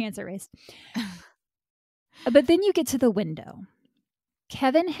 Our hands are raised. But then you get to the window.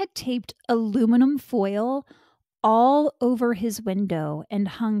 Kevin had taped aluminum foil all over his window and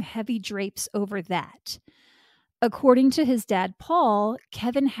hung heavy drapes over that. According to his dad, Paul,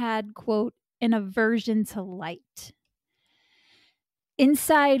 Kevin had, quote, an aversion to light.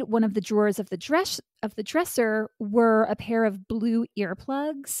 Inside one of the drawers of the dresser were a pair of blue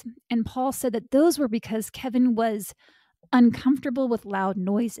earplugs, and Paul said that those were because Kevin was uncomfortable with loud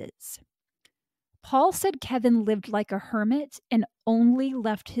noises. Paul said Kevin lived like a hermit and only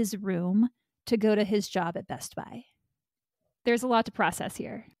left his room to go to his job at Best Buy. There's a lot to process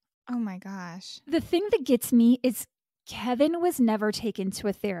here. Oh my gosh. The thing that gets me is Kevin was never taken to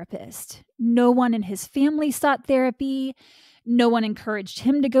a therapist. No one in his family sought therapy. No one encouraged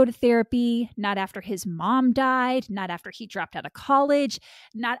him to go to therapy, not after his mom died, not after he dropped out of college,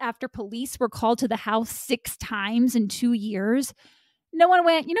 not after police were called to the house 6 times in 2 years. No one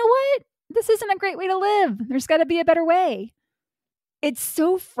went, you know what? This isn't a great way to live. There's got to be a better way. It's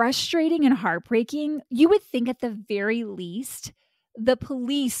so frustrating and heartbreaking. You would think at the very least, the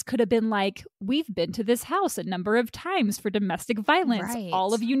police could have been like, we've been to this house a number of times for domestic violence. Right.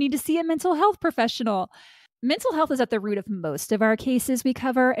 All of you need to see a mental health professional. Mental health is at the root of most of our cases we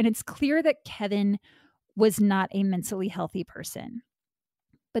cover, and it's clear that Kevin was not a mentally healthy person.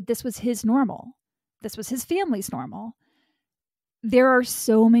 But this was his normal. This was his family's normal. There are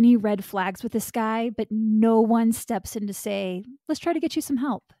so many red flags with this guy, but no one steps in to say, let's try to get you some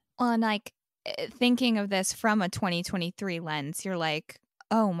help. Well, and like thinking of this from a 2023 lens, you're like,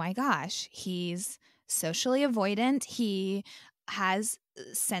 oh my gosh, he's socially avoidant. He has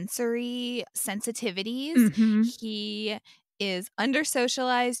sensory sensitivities. Mm-hmm. He is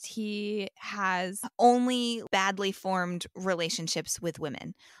under-socialized. He has only badly formed relationships with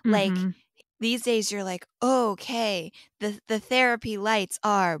women. Mm-hmm. Like, these days you're like, oh, okay, the therapy lights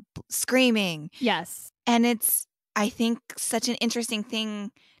are screaming. Yes. And it's, I think, such an interesting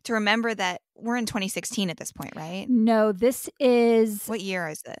thing to remember that we're in 2016 at this point, right? No, this is... What year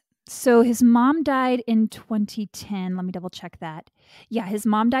is it? So his mom died in 2010. Let me double check that. Yeah, his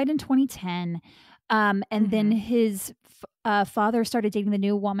mom died in 2010. And then his father started dating the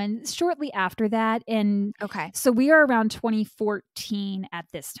new woman shortly after that. And okay, so we are around 2014 at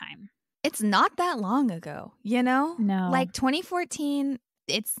this time. It's not that long ago, you know? No. Like 2014,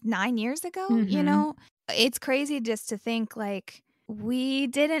 it's 9 years ago, you know? It's crazy just to think like we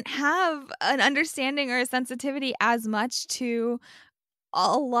didn't have an understanding or a sensitivity as much to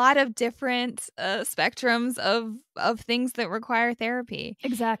a lot of different spectrums of things that require therapy.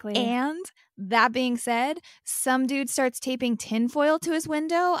 Exactly. And that being said, some dude starts taping tinfoil to his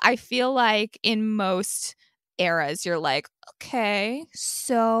window. I feel like in most eras, you're like, okay,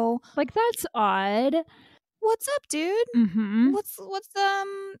 so like that's odd. What's up, dude? Mm-hmm.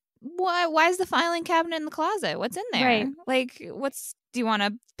 Why is the filing cabinet in the closet? What's in there? Right. Like, do you want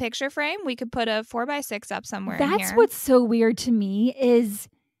a picture frame? We could put a 4x6 up somewhere. That's what's so weird to me is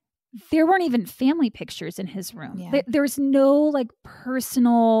there weren't even family pictures in his room. Yeah. There's no like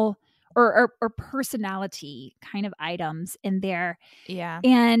personal or personality kind of items in there. Yeah.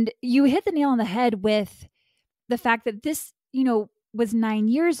 And you hit the nail on the head with the fact that this, was 9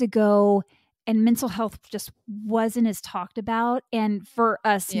 years ago and mental health just wasn't as talked about. And for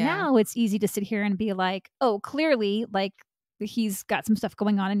us now, it's easy to sit here and be like, oh, clearly, like he's got some stuff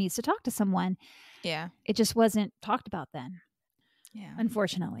going on and needs to talk to someone. Yeah. It just wasn't talked about then. Yeah.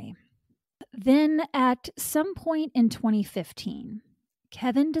 Unfortunately. Then at some point in 2015,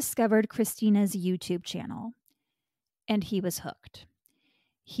 Kevin discovered Christina's YouTube channel and he was hooked.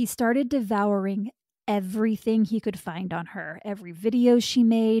 He started devouring everything he could find on her, every video she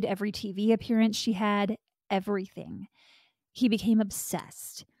made, every TV appearance she had, everything. He became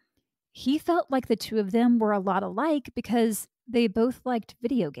obsessed. He felt like the two of them were a lot alike because they both liked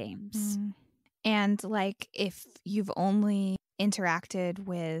video games. And like if you've only interacted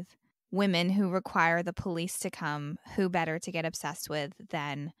with women who require the police to come, who better to get obsessed with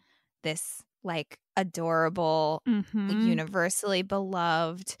than this like adorable, universally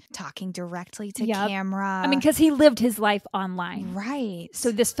beloved, talking directly to camera. I mean, because he lived his life online. Right.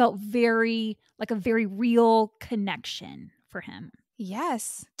 So this felt very like a very real connection for him.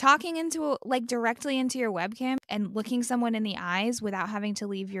 Yes. Talking into like directly into your webcam and looking someone in the eyes without having to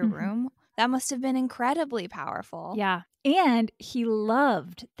leave your room. That must have been incredibly powerful. Yeah. And he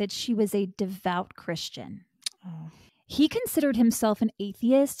loved that she was a devout Christian. Oh. He considered himself an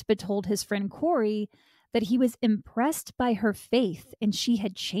atheist, but told his friend Corey that he was impressed by her faith and she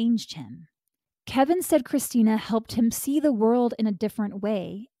had changed him. Kevin said Christina helped him see the world in a different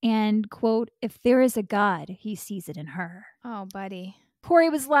way and, quote, if there is a God, he sees it in her. Oh, buddy. Corey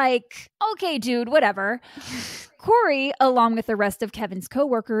was like, okay, dude, whatever. Corey, along with the rest of Kevin's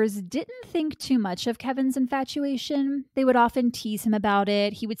coworkers, didn't think too much of Kevin's infatuation. They would often tease him about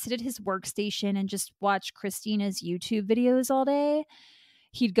it. He would sit at his workstation and just watch Christina's YouTube videos all day.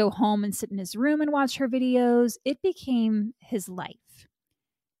 He'd go home and sit in his room and watch her videos. It became his life.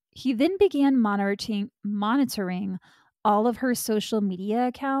 He then began monitoring all of her social media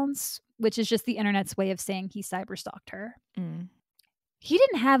accounts, which is just the internet's way of saying he cyberstalked her. Mm. He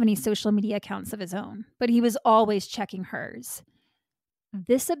didn't have any social media accounts of his own, but he was always checking hers.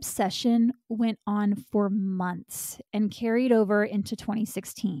 This obsession went on for months and carried over into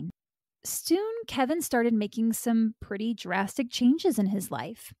 2016. Soon, Kevin started making some pretty drastic changes in his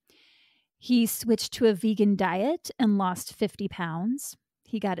life. He switched to a vegan diet and lost 50 pounds.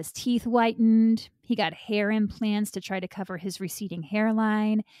 He got his teeth whitened. He got hair implants to try to cover his receding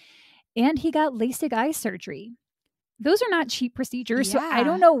hairline. And he got LASIK eye surgery. Those are not cheap procedures, so I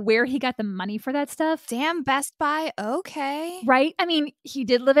don't know where he got the money for that stuff. Damn, Best Buy. Okay. Right? I mean, he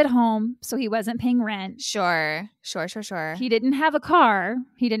did live at home, so he wasn't paying rent. Sure. He didn't have a car.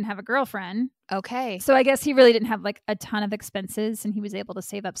 He didn't have a girlfriend. Okay. So I guess he really didn't have like a ton of expenses, and he was able to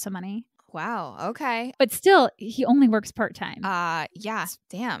save up some money. Wow. Okay. But still, he only works part-time. Yeah.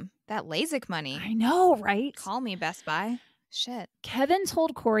 Damn. That LASIK money. I know, right? Call me, Best Buy. Shit. Kevin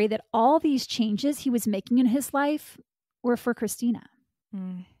told Corey that all these changes he was making in his life were for Christina.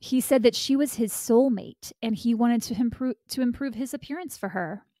 Mm. He said that she was his soulmate and he wanted to improve his appearance for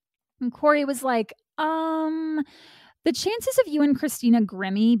her. And Corey was like, the chances of you and Christina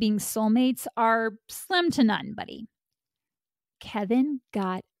Grimmie being soulmates are slim to none, buddy. Kevin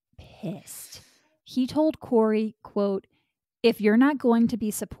got pissed. He told Corey, quote, "If you're not going to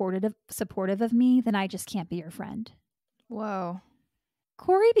be supportive of me, then I just can't be your friend." Whoa.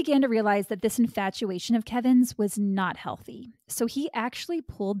 Corey began to realize that this infatuation of Kevin's was not healthy. So he actually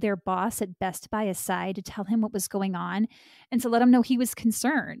pulled their boss at Best Buy aside to tell him what was going on and to let him know he was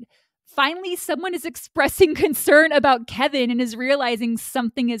concerned. Finally, someone is expressing concern about Kevin and is realizing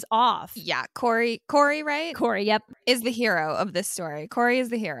something is off. Yeah, Corey, right? Corey, yep. Is the hero of this story. Corey is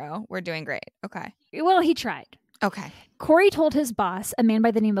the hero. We're doing great. Okay. Well, he tried. Okay. Corey told his boss, a man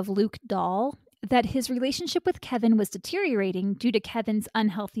by the name of Luke Dahl, that his relationship with Kevin was deteriorating due to Kevin's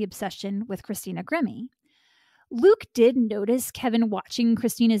unhealthy obsession with Christina Grimmie. Luke did notice Kevin watching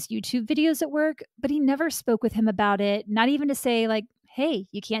Christina's YouTube videos at work, but he never spoke with him about it, not even to say, like, hey,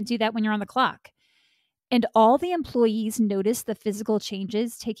 you can't do that when you're on the clock. And all the employees noticed the physical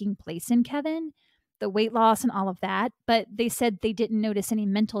changes taking place in Kevin, the weight loss and all of that, but they said they didn't notice any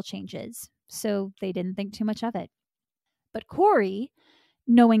mental changes, so they didn't think too much of it. But Corey,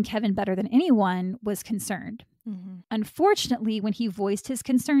 knowing Kevin better than anyone, was concerned. Mm-hmm. Unfortunately, when he voiced his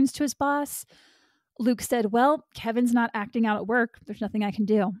concerns to his boss, Luke said, well, Kevin's not acting out at work. There's nothing I can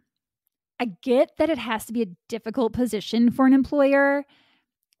do. I get that it has to be a difficult position for an employer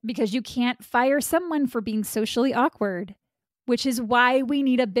because you can't fire someone for being socially awkward, which is why we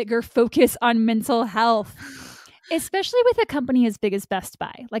need a bigger focus on mental health, especially with a company as big as Best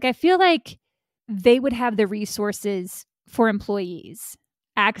Buy. Like, I feel like they would have the resources for employees,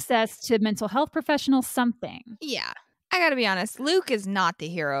 access to mental health professionals, something. Yeah. I gotta be honest, Luke is not the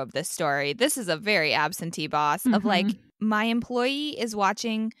hero of this story. This is a very absentee boss of like, my employee is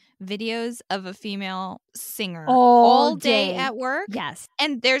watching videos of a female singer all day at work. Yes.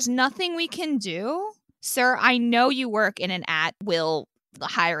 And there's nothing we can do. Sir, I know you work in an at-will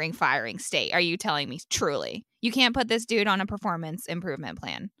hiring, firing state. Are you telling me truly? You can't put this dude on a performance improvement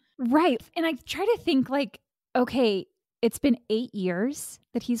plan. Right. And I try to think like, okay, it's been 8 years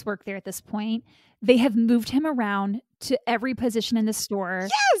that he's worked there at this point. They have moved him around to every position in the store.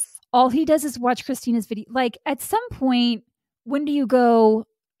 Yes. All he does is watch Christina's video. Like, at some point, when do you go,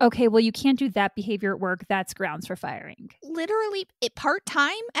 okay, well, you can't do that behavior at work. That's grounds for firing. Literally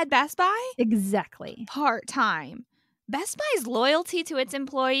part-time at Best Buy? Exactly. Part-time. Best Buy's loyalty to its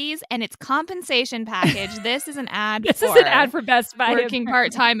employees and its compensation package. This is an ad This is an ad for Best Buy. Working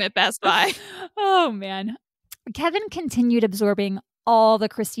part-time at Best Buy. Oh, man. Kevin continued absorbing all the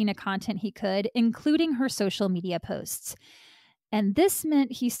Christina content he could, including her social media posts. And this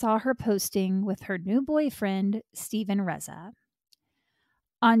meant he saw her posting with her new boyfriend, Steven Reza.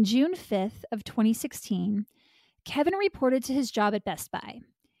 On June 5th of 2016, Kevin reported to his job at Best Buy.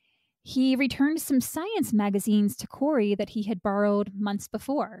 He returned some science magazines to Corey that he had borrowed months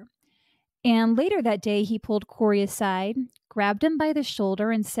before. And later that day, he pulled Corey aside, grabbed him by the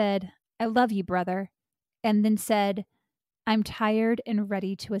shoulder and said, "I love you, brother." And then said, "I'm tired and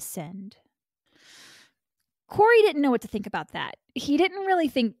ready to ascend." Corey didn't know what to think about that. He didn't really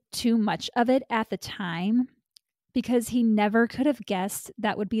think too much of it at the time because he never could have guessed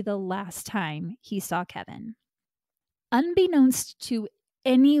that would be the last time he saw Kevin. Unbeknownst to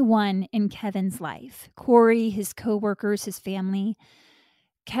anyone in Kevin's life, Corey, his coworkers, his family,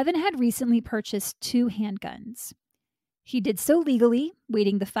 Kevin had recently purchased 2 handguns. He did so legally,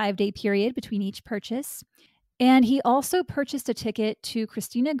 waiting the 5-day period between each purchase. And he also purchased a ticket to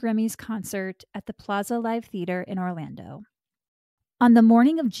Christina Grimmie's concert at the Plaza Live Theater in Orlando. On the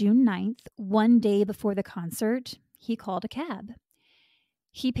morning of June 9th, one day before the concert, he called a cab.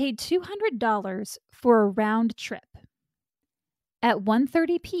 He paid $200 for a round trip. At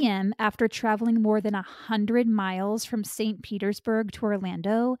 1:30 p.m., after traveling more than 100 miles from St. Petersburg to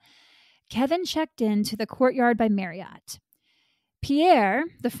Orlando, Kevin checked into the Courtyard by Marriott. Pierre,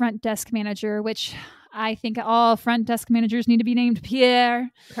 the front desk manager, which I think all front desk managers need to be named Pierre.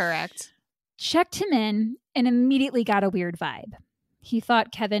 Correct. Checked him in and immediately got a weird vibe. He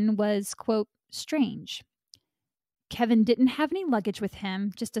thought Kevin was, quote, strange. Kevin didn't have any luggage with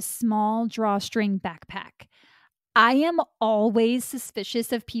him, just a small drawstring backpack. I am always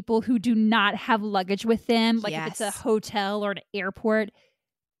suspicious of people who do not have luggage with them, like if it's a hotel or an airport.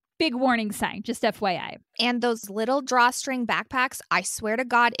 Big warning sign, just FYI. And those little drawstring backpacks, I swear to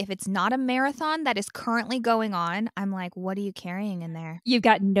God, if it's not a marathon that is currently going on, I'm like, what are you carrying in there? You've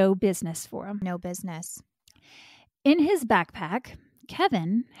got no business for them. No business. In his backpack,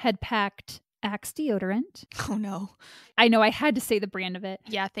 Kevin had packed Axe deodorant. Oh, no. I know, I had to say the brand of it.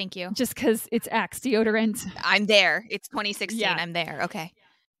 Yeah, thank you. Just because it's Axe deodorant. I'm there. It's 2016. Yeah. I'm there. Okay.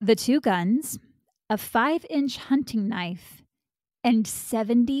 The 2 guns, a 5-inch hunting knife, and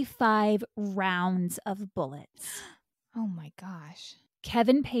 75 rounds of bullets. Oh, my gosh.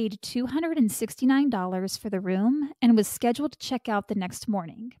 Kevin paid $269 for the room and was scheduled to check out the next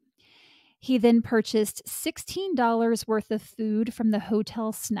morning. He then purchased $16 worth of food from the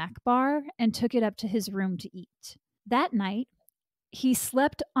hotel snack bar and took it up to his room to eat. That night, he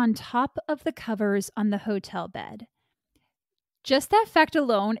slept on top of the covers on the hotel bed. Just that fact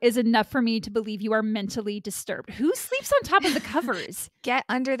alone is enough for me to believe you are mentally disturbed. Who sleeps on top of the covers? Get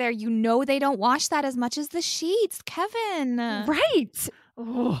under there. You know they don't wash that as much as the sheets, Kevin. Right.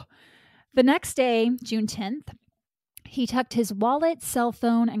 Oh. The next day, June 10th, he tucked his wallet, cell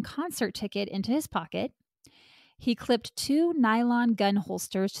phone, and concert ticket into his pocket. He clipped 2 nylon gun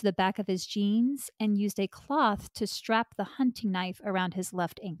holsters to the back of his jeans and used a cloth to strap the hunting knife around his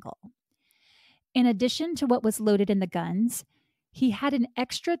left ankle. In addition to what was loaded in the guns, he had an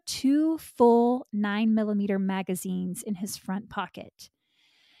extra 2 full 9mm magazines in his front pocket.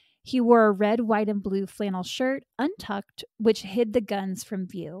 He wore a red, white, and blue flannel shirt, untucked, which hid the guns from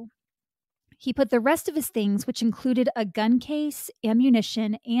view. He put the rest of his things, which included a gun case,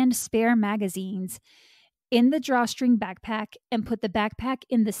 ammunition, and spare magazines, in the drawstring backpack and put the backpack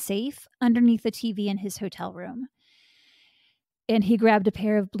in the safe underneath the TV in his hotel room. And he grabbed a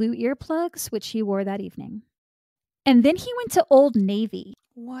pair of blue earplugs, which he wore that evening. And then he went to Old Navy.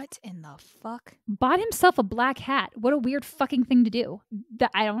 What in the fuck? Bought himself a black hat. What a weird fucking thing to do. That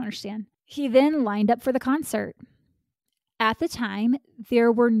I don't understand. He then lined up for the concert. At the time,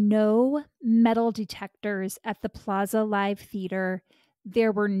 there were no metal detectors at the Plaza Live Theater.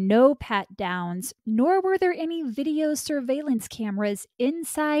 There were no pat-downs, nor were there any video surveillance cameras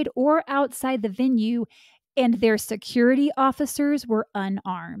inside or outside the venue, and their security officers were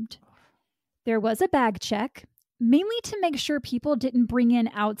unarmed. There was a bag check, mainly to make sure people didn't bring in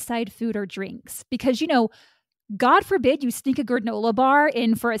outside food or drinks, because, God forbid you sneak a granola bar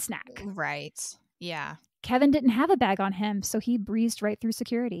in for a snack. Right. Yeah. Kevin didn't have a bag on him, so he breezed right through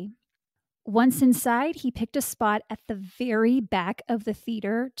security. Once inside, he picked a spot at the very back of the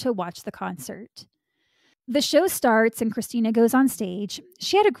theater to watch the concert. The show starts and Christina goes on stage.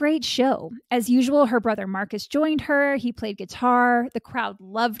 She had a great show. As usual, her brother Marcus joined her. He played guitar. The crowd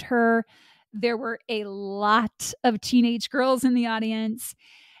loved her. There were a lot of teenage girls in the audience.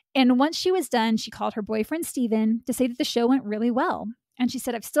 And once she was done, she called her boyfriend Steven to say that the show went really well. And she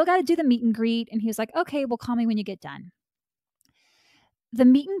said, I've still got to do the meet and greet. And he was like, okay, well, call me when you get done. The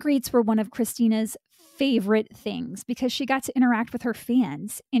meet and greets were one of Christina's favorite things because she got to interact with her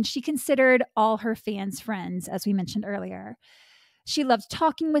fans. And she considered all her fans friends, as we mentioned earlier. She loved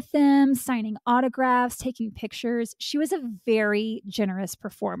talking with them, signing autographs, taking pictures. She was a very generous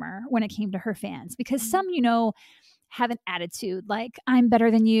performer when it came to her fans because some, have an attitude like, I'm better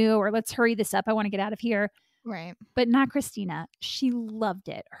than you, or let's hurry this up. I want to get out of here. Right. But not Christina. She loved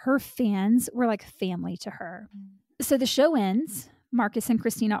it. Her fans were like family to her. So the show ends. Marcus and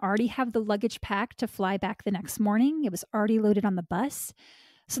Christina already have the luggage packed to fly back the next morning. It was already loaded on the bus.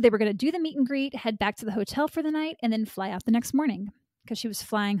 So they were going to do the meet and greet, head back to the hotel for the night, and then fly out the next morning because she was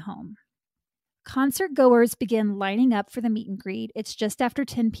flying home. Concert goers began lining up for the meet and greet. It's just after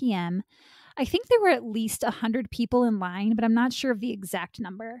 10 p.m. I think there were at least 100 people in line, but I'm not sure of the exact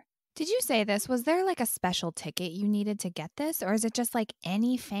number. Did you say this? Was there like a special ticket you needed to get this? Or is it just like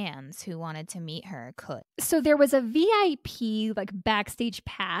any fans who wanted to meet her could? So there was a VIP like backstage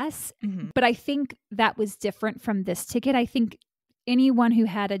pass, but I think that was different from this ticket. I think anyone who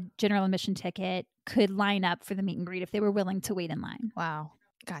had a general admission ticket could line up for the meet and greet if they were willing to wait in line. Wow.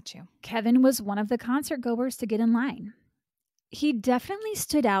 Got you. Kevin was one of the concert goers to get in line. He definitely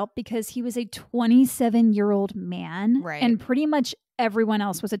stood out because he was a 27-year-old man, right, and pretty much everyone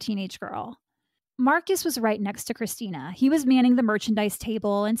else was a teenage girl. Marcus was right next to Christina. He was manning the merchandise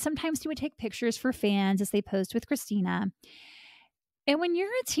table, and sometimes he would take pictures for fans as they posed with Christina. And when you're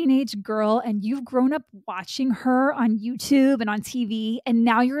a teenage girl and you've grown up watching her on YouTube and on TV, and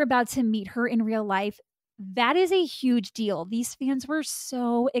now you're about to meet her in real life, that is a huge deal. These fans were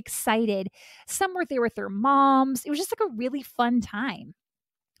so excited. Some were there with their moms. It was just like a really fun time.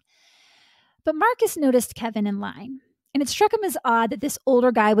 But Marcus noticed Kevin in line, and it struck him as odd that this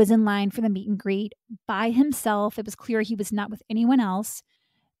older guy was in line for the meet and greet by himself. It was clear he was not with anyone else.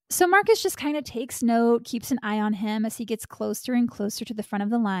 So Marcus just kind of takes note, keeps an eye on him as he gets closer and closer to the front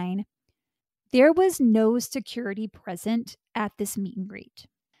of the line. There was no security present at this meet and greet.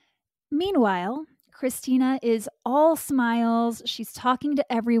 Meanwhile, Christina is all smiles. She's talking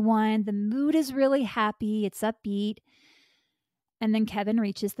to everyone. The mood is really happy. It's upbeat. And then Kevin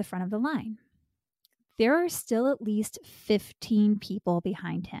reaches the front of the line. There are still at least 15 people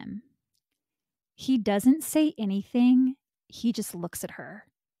behind him. He doesn't say anything. He just looks at her.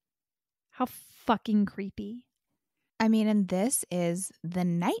 How fucking creepy. I mean, and this is the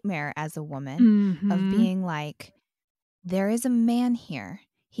nightmare as a woman of being like, there is a man here.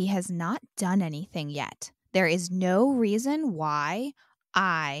 He has not done anything yet. There is no reason why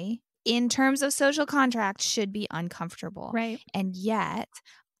I, in terms of social contract, should be uncomfortable. Right. And yet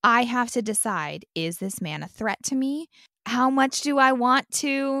I have to decide, is this man a threat to me? How much do I want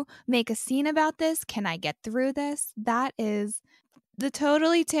to make a scene about this? Can I get through this? That is the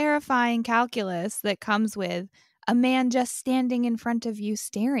totally terrifying calculus that comes with a man just standing in front of you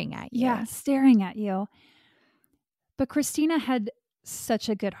staring at you. Yeah, staring at you. But Christina had such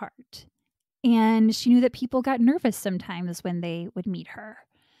a good heart. And she knew that people got nervous sometimes when they would meet her.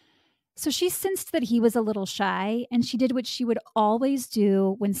 So she sensed that he was a little shy, and she did what she would always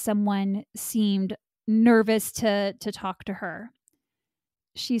do when someone seemed nervous to talk to her.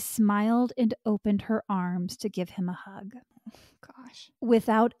 She smiled and opened her arms to give him a hug. Gosh.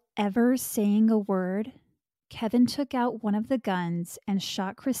 Without ever saying a word, Kevin took out one of the guns and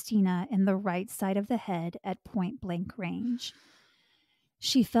shot Christina in the right side of the head at point-blank range.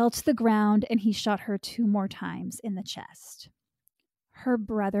 She fell to the ground, and he shot her 2 more times in the chest. Her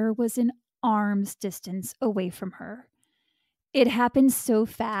brother was in arm's distance away from her. It happened so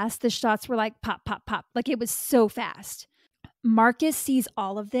fast. The shots were like pop, pop, pop. Like it was so fast. Marcus sees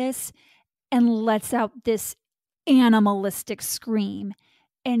all of this and lets out this animalistic scream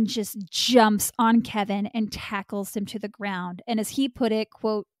and just jumps on Kevin and tackles him to the ground. And as he put it,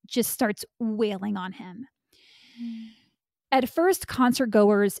 quote, just starts wailing on him. At first, concert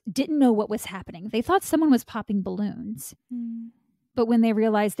goers didn't know what was happening. They thought someone was popping balloons. But when they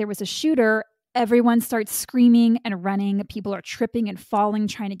realized there was a shooter, everyone starts screaming and running. People are tripping and falling,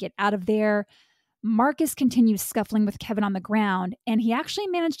 trying to get out of there. Marcus continues scuffling with Kevin on the ground, and he actually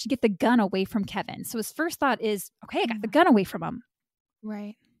managed to get the gun away from Kevin. So his first thought is, okay, I got the gun away from him.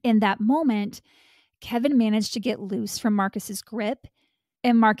 Right. In that moment, Kevin managed to get loose from Marcus's grip,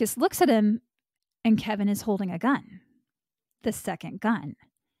 and Marcus looks at him, and Kevin is holding a gun. The second gun.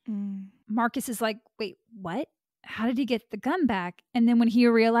 Marcus is like, wait, what? How did he get the gun back? And then when he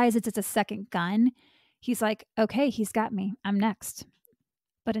realizes it's a second gun, he's like, okay, he's got me. I'm next.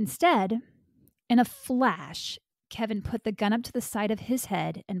 But instead, in a flash, Kevin put the gun up to the side of his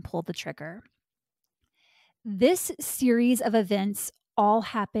head and pulled the trigger. This series of events all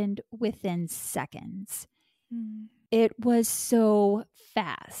happened within seconds. It was so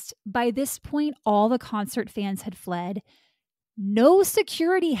fast. By this point, all the concert fans had fled. No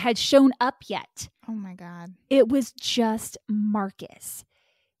security had shown up yet. Oh my God. It was just Marcus.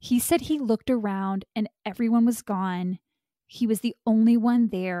 He said he looked around and everyone was gone. He was the only one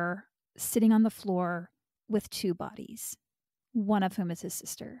there, sitting on the floor with 2 bodies, one of whom is his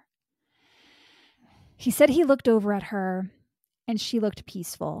sister. He said he looked over at her and she looked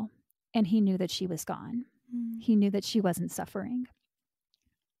peaceful, and he knew that she was gone. He knew that she wasn't suffering.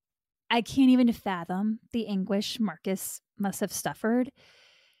 I can't even fathom the anguish Marcus must have suffered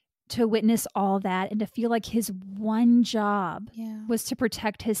to witness all that and to feel like his one job was to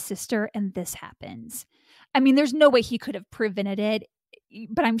protect his sister, and this happens. I mean, there's no way he could have prevented it.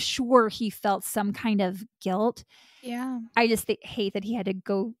 but I'm sure he felt some kind of guilt. Yeah. I just hate that he had to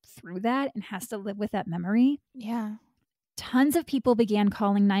go through that and has to live with that memory. Yeah. Tons of people began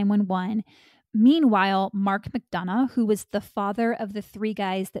calling 911. Meanwhile, Mark McDonough, who was the father of the 3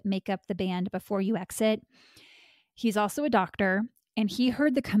 guys that make up the band Before You Exit, he's also a doctor, and he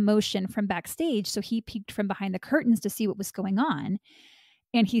heard the commotion from backstage, so he peeked from behind the curtains to see what was going on.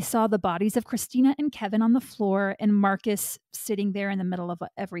 And he saw the bodies of Christina and Kevin on the floor and Marcus sitting there in the middle of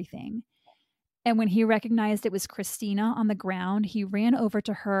everything. And when he recognized it was Christina on the ground, he ran over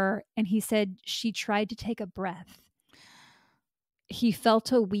to her and he said she tried to take a breath. He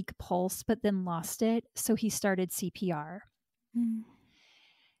felt a weak pulse, but then lost it, so he started CPR. Mm.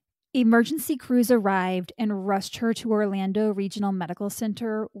 Emergency crews arrived and rushed her to Orlando Regional Medical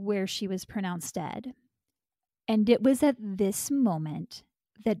Center, where she was pronounced dead. And it was at this moment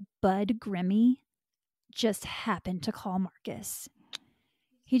that Bud Grimmie just happened to call Marcus.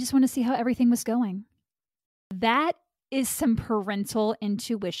 He just wanted to see how everything was going. That is some parental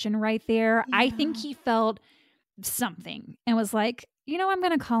intuition right there. Yeah. I think he felt something and was like, I'm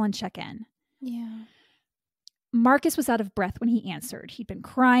going to call and check in. Yeah. Marcus was out of breath when he answered. He'd been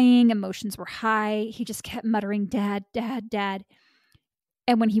crying, emotions were high. He just kept muttering, "Dad, Dad, Dad."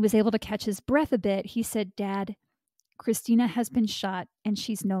 And when he was able to catch his breath a bit, he said, "Dad, Christina has been shot and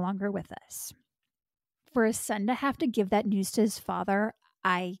she's no longer with us." For a son to have to give that news to his father,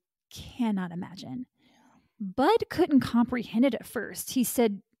 I cannot imagine. Bud couldn't comprehend it at first. He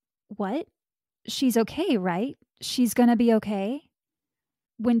said, "What? She's okay, right? She's going to be okay?"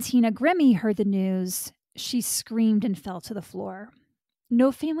 When Tina Grimmie heard the news, she screamed and fell to the floor.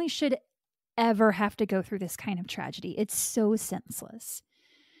 No family should ever have to go through this kind of tragedy. It's so senseless.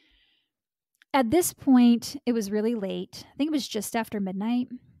 At this point, it was really late. I think it was just after midnight.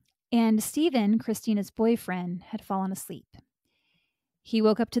 And Stephen, Christina's boyfriend, had fallen asleep. He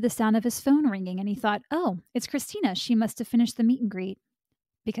woke up to the sound of his phone ringing and he thought, "Oh, it's Christina. She must have finished the meet and greet,"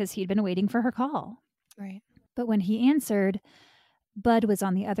 because he'd been waiting for her call. Right. But when he answered, Bud was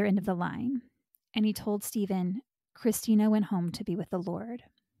on the other end of the line, and he told Stephen, Christina went home to be with the Lord.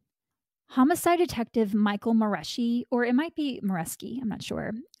 Homicide detective Michael Moreschi, or it might be Moresky, I'm not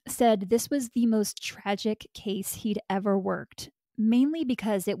sure, said this was the most tragic case he'd ever worked, mainly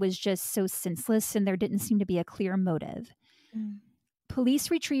because it was just so senseless and there didn't seem to be a clear motive. Mm.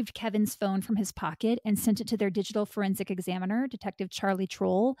 Police retrieved Kevin's phone from his pocket and sent it to their digital forensic examiner, Detective Charlie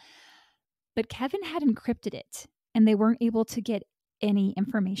Troll, but Kevin had encrypted it, and they weren't able to get any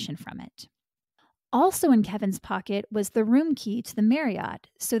information from it. Also in Kevin's pocket was the room key to the Marriott,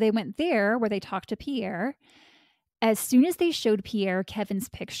 so they went there where they talked to Pierre. As soon as they showed Pierre Kevin's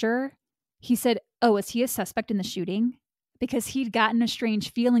picture, he said, "Oh, is he a suspect in the shooting?" Because he'd gotten a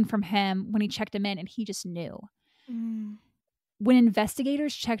strange feeling from him when he checked him in, and he just knew. Mm. When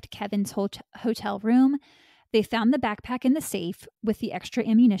investigators checked Kevin's hotel room, they found the backpack in the safe with the extra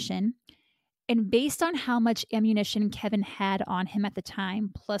ammunition. And based on how much ammunition Kevin had on him at the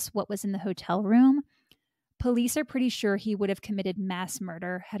time, plus what was in the hotel room, police are pretty sure he would have committed mass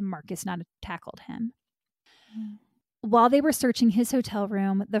murder had Marcus not tackled him. Mm. While they were searching his hotel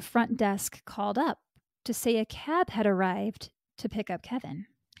room, the front desk called up to say a cab had arrived to pick up Kevin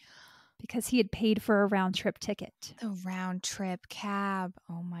because he had paid for a round-trip ticket. The round-trip cab.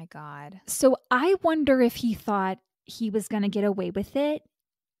 Oh, my God. So I wonder if he thought he was going to get away with it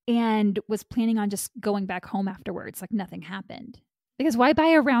and was planning on just going back home afterwards, like nothing happened. Because why buy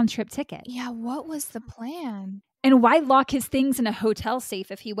a round-trip ticket? Yeah, what was the plan? And why lock his things in a hotel safe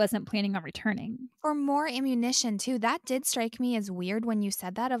if he wasn't planning on returning? For more ammunition, too. That did strike me as weird when you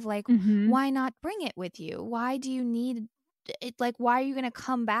said that, of like, why not bring it with you? Why do you need it? Like, why are you going to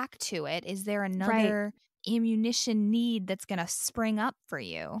come back to it? Is there another ammunition need that's going to spring up for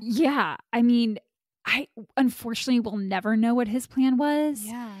you? Yeah. I mean, I unfortunately will never know what his plan was.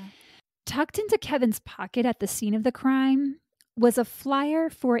 Yeah. Tucked into Kevin's pocket at the scene of the crime was a flyer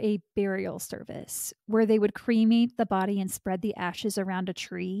for a burial service where they would cremate the body and spread the ashes around a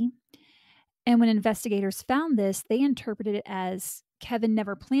tree. And when investigators found this, they interpreted it as Kevin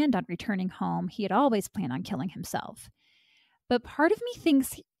never planned on returning home. He had always planned on killing himself. But part of me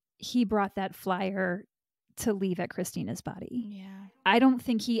thinks he brought that flyer to leave at Christina's body. Yeah. I don't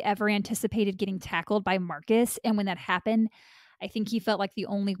think he ever anticipated getting tackled by Marcus. And when that happened, I think he felt like the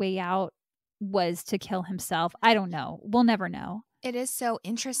only way out was to kill himself. I don't know. We'll never know. It is so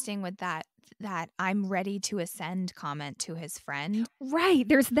interesting with that that "I'm ready to ascend" comment to his friend. Right,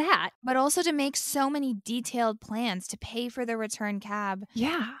 there's that. But also to make so many detailed plans to pay for the return cab.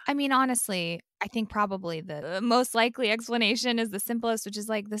 Yeah. I mean, honestly, I think probably the most likely explanation is the simplest, which is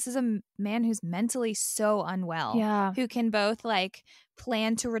like, this is a man who's mentally so unwell. Yeah. Who can both like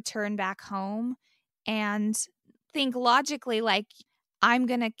plan to return back home and think logically like, I'm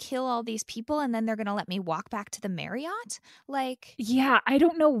going to kill all these people and then they're going to let me walk back to the Marriott? Like, yeah, I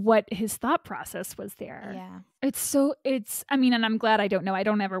don't know what his thought process was there. yeah. I mean, and I'm glad I don't know. I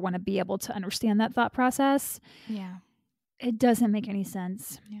don't ever want to be able to understand that thought process. Yeah. It doesn't make any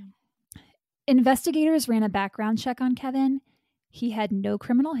sense. Yeah. Investigators ran a background check on Kevin. He had no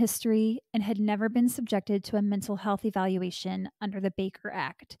criminal history and had never been subjected to a mental health evaluation under the Baker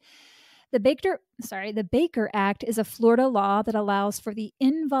Act. The Baker Act is a Florida law that allows for the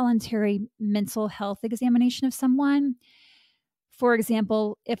involuntary mental health examination of someone. For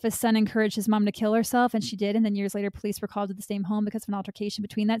example, if a son encouraged his mom to kill herself and she did, and then years later police were called to the same home because of an altercation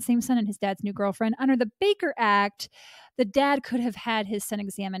between that same son and his dad's new girlfriend, under the Baker Act, the dad could have had his son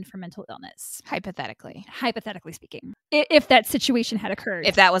examined for mental illness. Hypothetically speaking, if that situation had occurred.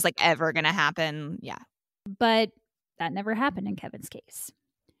 If that was like ever going to happen, yeah. But that never happened in Kevin's case.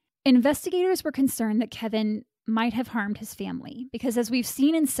 Investigators were concerned that Kevin might have harmed his family because, as we've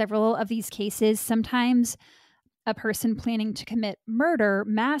seen in several of these cases, sometimes a person planning to commit murder,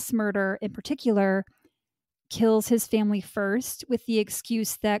 mass murder in particular, kills his family first with the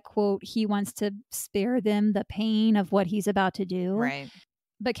excuse that, quote, he wants to spare them the pain of what he's about to do. Right.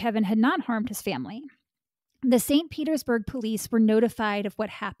 But Kevin had not harmed his family. The St. Petersburg police were notified of what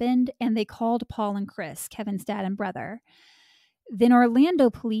happened, and they called Paul and Chris, Kevin's dad and brother. Then Orlando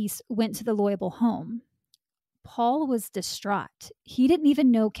police went to the Loyable home. Paul was distraught. He didn't even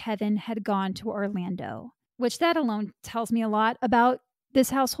know Kevin had gone to Orlando, which that alone tells me a lot about this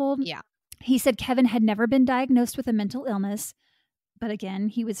household. Yeah. He said Kevin had never been diagnosed with a mental illness, but again,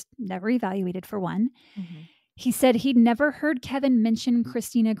 he was never evaluated for one. Mm-hmm. He said he'd never heard Kevin mention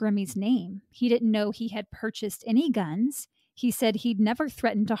Christina Grimmie's name. He didn't know he had purchased any guns. He said he'd never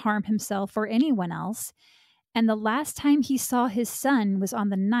threatened to harm himself or anyone else. And the last time he saw his son was on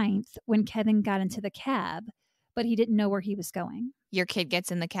the 9th when Kevin got into the cab, but he didn't know where he was going. Your kid gets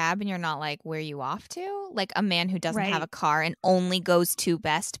in the cab and you're not like, where are you off to? Like a man who doesn't Right. have a car and only goes to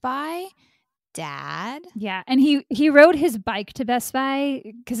Best Buy? Dad? Yeah, and he rode his bike to Best Buy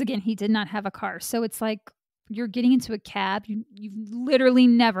because, again, he did not have a car. So it's like you're getting into a cab. You've literally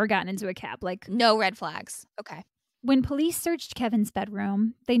never gotten into a cab. Like, no red flags. Okay. When police searched Kevin's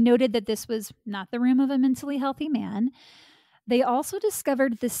bedroom, they noted that this was not the room of a mentally healthy man. They also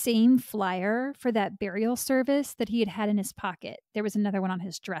discovered the same flyer for that burial service that he had had in his pocket. There was another one on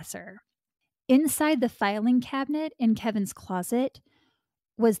his dresser. Inside the filing cabinet in Kevin's closet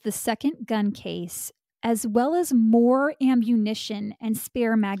was the second gun case, as well as more ammunition and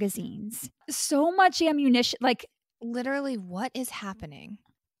spare magazines. So much ammunition. Like, literally, what is happening?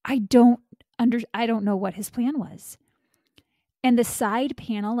 I don't know what his plan was. And the side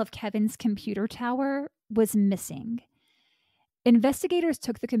panel of Kevin's computer tower was missing. Investigators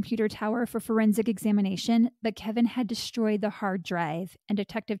took the computer tower for forensic examination, but Kevin had destroyed the hard drive and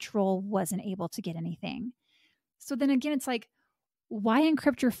Detective Troll wasn't able to get anything. So then again, it's like, why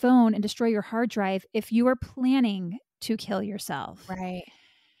encrypt your phone and destroy your hard drive if you are planning to kill yourself? Right.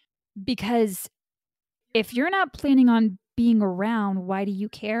 Because if you're not planning on being around, why do you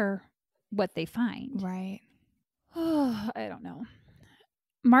care what they find? Right. Oh, I don't know.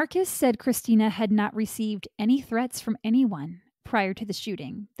 Marcus said Christina had not received any threats from anyone prior to the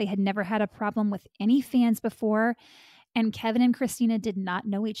shooting. They had never had a problem with any fans before, and Kevin and Christina did not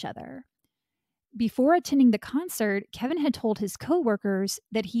know each other. Before attending the concert, Kevin had told his coworkers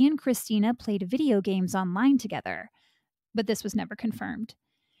that he and Christina played video games online together, but this was never confirmed.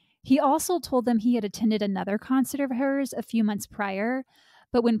 He also told them he had attended another concert of hers a few months prior,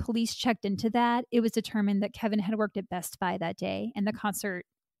 but when police checked into that, it was determined that Kevin had worked at Best Buy that day and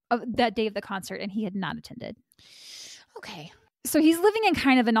that day of the concert, and he had not attended. Okay. So he's living in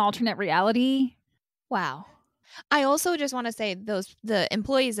kind of an alternate reality. Wow. I also just want to say the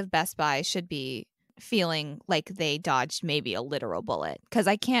employees of Best Buy should be feeling like they dodged maybe a literal bullet, because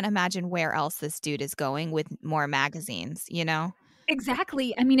I can't imagine where else this dude is going with more magazines, you know?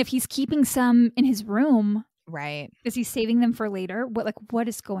 Exactly. I mean, if he's keeping some in his room, right? Is he saving them for later? What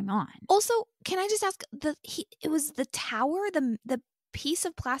is going on? Also, can I just ask, it was the tower, the piece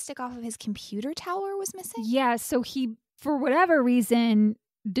of plastic off of his computer tower was missing? Yeah, so he, for whatever reason,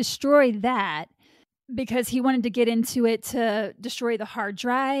 destroyed that because he wanted to get into it to destroy the hard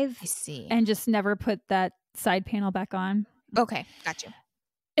drive. I see. And just never put that side panel back on. Okay, gotcha.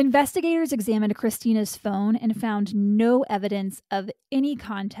 Investigators examined Christina's phone and found no evidence of any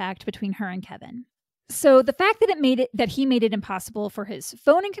contact between her and Kevin. So the fact that he made it impossible for his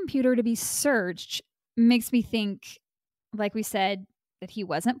phone and computer to be searched makes me think, like we said, that he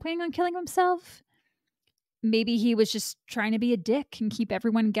wasn't planning on killing himself. Maybe he was just trying to be a dick and keep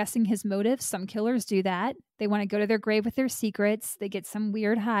everyone guessing his motives. Some killers do that. They want to go to their grave with their secrets. They get some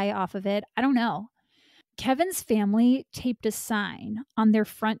weird high off of it. I don't know. Kevin's family taped a sign on their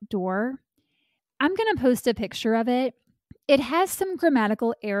front door. I'm going to post a picture of it. It has some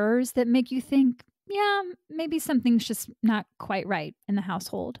grammatical errors that make you think, yeah, maybe something's just not quite right in the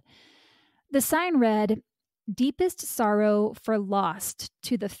household. The sign read, "Deepest sorrow for lost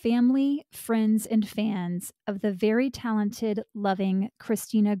to the family, friends, and fans of the very talented, loving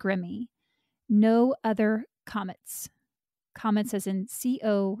Christina Grimmie. No other comets." Comets as in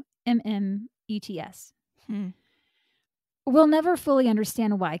COMMETS. We'll never fully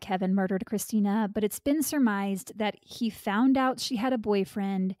understand why Kevin murdered Christina, but it's been surmised that he found out she had a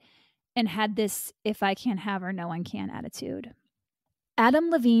boyfriend and had this "if I can't have her, no one can" attitude. Adam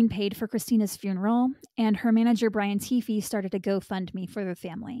Levine paid for Christina's funeral, and her manager Brian Teefey started a GoFundMe for their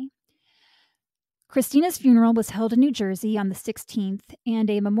family. Christina's funeral was held in New Jersey on the 16th, and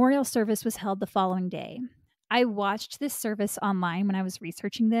a memorial service was held the following day. I watched this service online when I was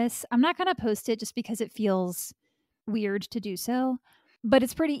researching this. I'm not going to post it just because it feels weird to do so, but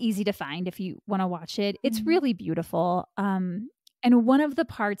it's pretty easy to find if you want to watch it. It's really beautiful. And one of the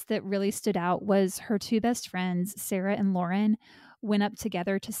parts that really stood out was her two best friends, Sarah and Lauren, went up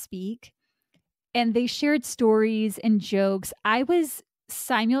together to speak, and they shared stories and jokes. I was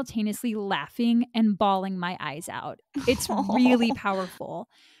simultaneously laughing and bawling my eyes out. It's really powerful.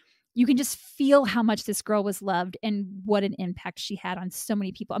 You can just feel how much this girl was loved and what an impact she had on so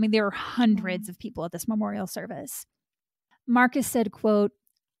many people. I mean, there were hundreds of people at this memorial service. Marcus said, quote,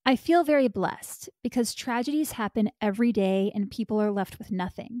 "I feel very blessed because tragedies happen every day and people are left with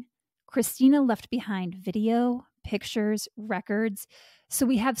nothing. Christina left behind video, pictures, records, so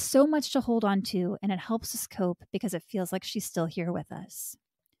we have so much to hold on to, and it helps us cope because it feels like she's still here with us."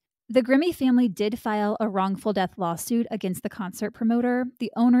 The Grimmie family did file a wrongful death lawsuit against the concert promoter,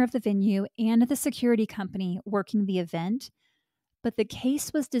 the owner of the venue, and the security company working the event, but the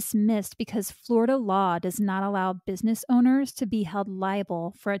case was dismissed because Florida law does not allow business owners to be held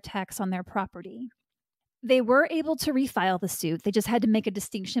liable for attacks on their property. They were able to refile the suit. They just had to make a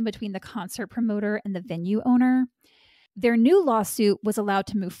distinction between the concert promoter and the venue owner. Their new lawsuit was allowed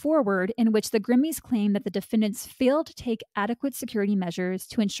to move forward, in which the Grimmies claimed that the defendants failed to take adequate security measures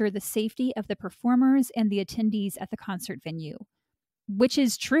to ensure the safety of the performers and the attendees at the concert venue, which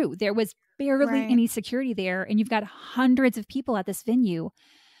is true. There was barely any security there, and you've got hundreds of people at this venue.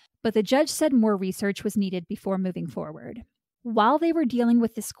 But the judge said more research was needed before moving forward. While they were dealing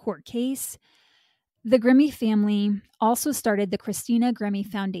with this court case, the Grimmie family also started the Christina Grimmie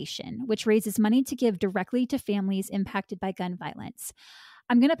Foundation, which raises money to give directly to families impacted by gun violence.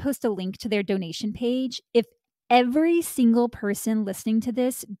 I'm going to post a link to their donation page. If every single person listening to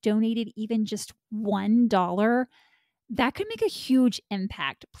this donated even just $1, that could make a huge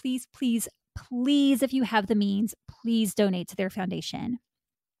impact. Please, please, please, if you have the means, please donate to their foundation.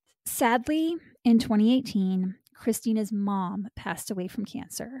 Sadly, in 2018, Christina's mom passed away from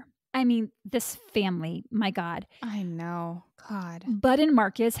cancer. I mean, this family, my God. I know. God. Bud and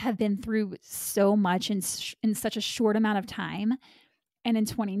Marcus have been through so much in such a short amount of time. And in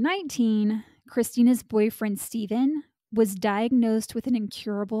 2019, Christina's boyfriend, Steven, was diagnosed with an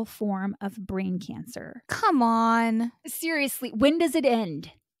incurable form of brain cancer. Come on. Seriously, when does it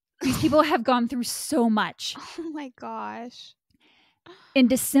end? These people have gone through so much. Oh my gosh. In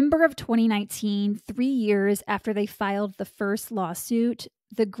December of 2019, 3 years after they filed the first lawsuit,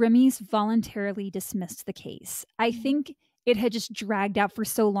 the Grimmies voluntarily dismissed the case. I think it had just dragged out for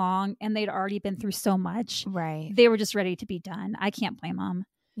so long and they'd already been through so much. Right. They were just ready to be done. I can't blame them.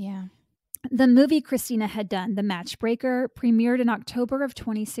 Yeah. The movie Christina had done, The Matchbreaker, premiered in October of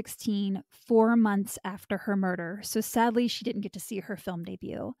 2016, 4 months after her murder. So sadly, she didn't get to see her film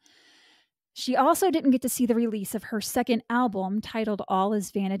debut. She also didn't get to see the release of her second album titled All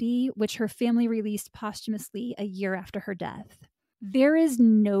Is Vanity, which her family released posthumously a year after her death. There is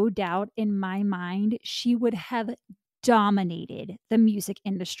no doubt in my mind she would have dominated the music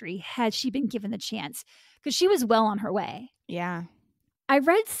industry had she been given the chance, because she was well on her way. Yeah. I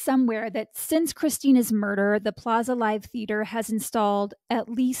read somewhere that since Christina's murder, the Plaza Live Theater has installed at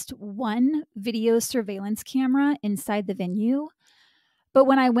least one video surveillance camera inside the venue. But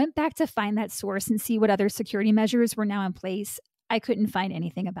when I went back to find that source and see what other security measures were now in place, I couldn't find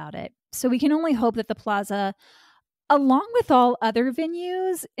anything about it. So we can only hope that the Plaza along with all other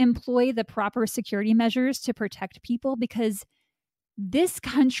venues, employ the proper security measures to protect people because this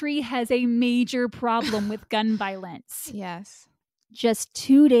country has a major problem with gun violence. Yes. Just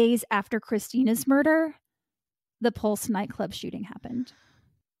 2 days after Christina's murder, the Pulse nightclub shooting happened.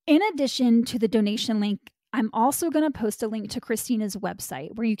 In addition to the donation link, I'm also going to post a link to Christina's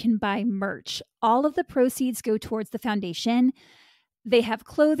website where you can buy merch. All of the proceeds go towards the foundation. They have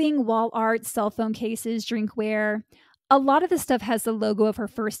clothing, wall art, cell phone cases, drinkware. A lot of the stuff has the logo of her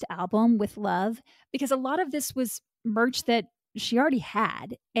first album, With Love, because a lot of this was merch that she already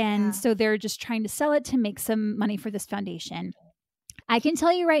had. And so they're just trying to sell it to make some money for this foundation. I can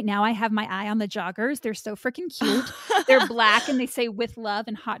tell you right now, I have my eye on the joggers. They're so freaking cute. They're black and they say With Love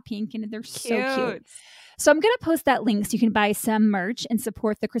in hot pink, and they're so cute. So I'm going to post that link so you can buy some merch and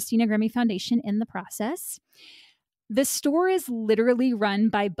support the Christina Grimmie Foundation in the process. The store is literally run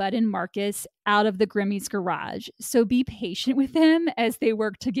by Bud and Marcus out of the Grimmie's garage. So be patient with them as they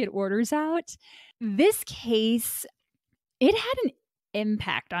work to get orders out. This case, it had an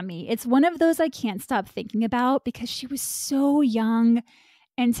impact on me. It's one of those I can't stop thinking about because she was so young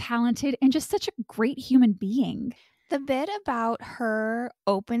and talented and just such a great human being. The bit about her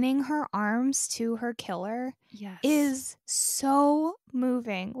opening her arms to her killer is so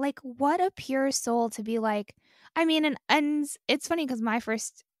moving. Like, what a pure soul to be like. I mean, and it's funny because my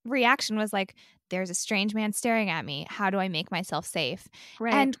first reaction was like, there's a strange man staring at me. How do I make myself safe?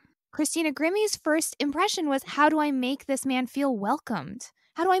 Right. And Christina Grimmie's first impression was, how do I make this man feel welcomed?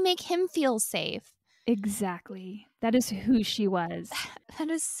 How do I make him feel safe? Exactly. That is who she was. That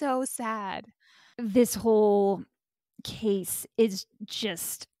is so sad. This whole case is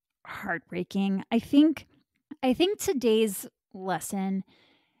just heartbreaking. I think today's lesson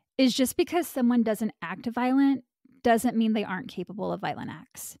is just because someone doesn't act violent doesn't mean they aren't capable of violent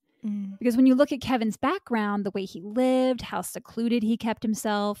acts. Because when you look at Kevin's background, the way he lived, how secluded he kept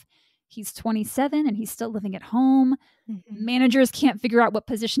himself, he's 27 and he's still living at home. Managers can't figure out what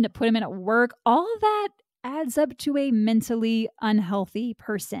position to put him in at work. All of that adds up to a mentally unhealthy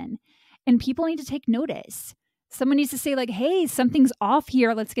person. And people need to take notice. Someone needs to say like, hey, something's off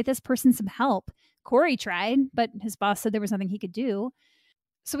here. Let's get this person some help. Corey tried, but his boss said there was nothing he could do.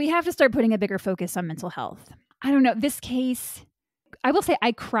 So we have to start putting a bigger focus on mental health. I don't know. This case, I will say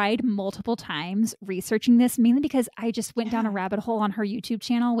I cried multiple times researching this, mainly because I just went down a rabbit hole on her YouTube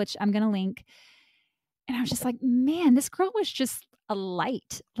channel, which I'm going to link. And I was just like, man, this girl was just a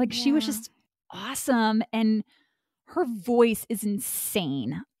light. Like she was just awesome. And her voice is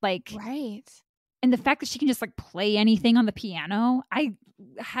insane. Like, right. And the fact that she can just like play anything on the piano, I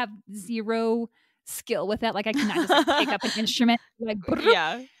have zero skill with that. Like I cannot just like, pick up an instrument. Like,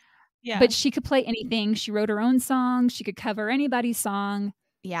 yeah. But she could play anything. She wrote her own song. She could cover anybody's song.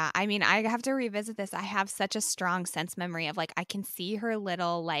 Yeah. I mean, I have to revisit this. I have such a strong sense memory of like, I can see her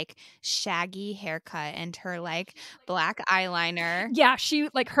little like shaggy haircut and her like black eyeliner. Yeah. She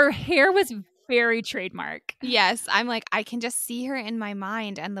like her hair was very trademark. Yes. I'm like, I can just see her in my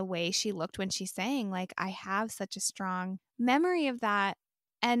mind and the way she looked when she sang. Like I have such a strong memory of that.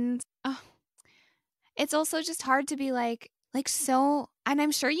 And it's also just hard to be like so, and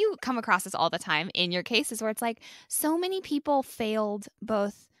I'm sure you come across this all the time in your cases where it's like so many people failed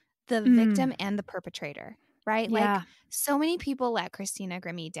both the victim and the perpetrator, right? Yeah. Like so many people let Christina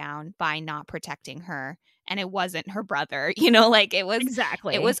Grimmie down by not protecting her. And it wasn't her brother, you know, like it was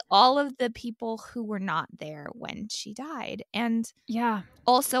exactly. It was all of the people who were not there when she died. And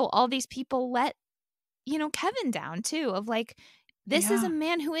also all these people let, you know, Kevin down too, of like, this is a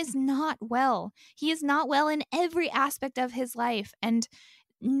man who is not well. He is not well in every aspect of his life. And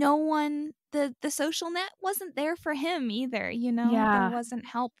no one, the social net wasn't there for him either, you know? There wasn't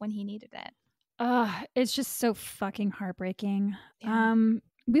help when he needed it. It's just so fucking heartbreaking. Yeah.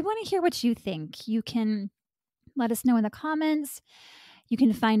 We want to hear what you think. You can let us know in the comments. You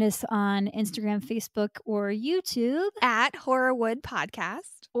can find us on Instagram, Facebook, or YouTube at Horrorwood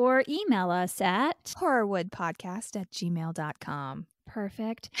Podcast. Or email us at horrorwoodpodcast@gmail.com.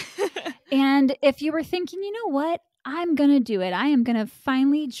 Perfect. And if you were thinking, you know what? I'm going to do it. I am going to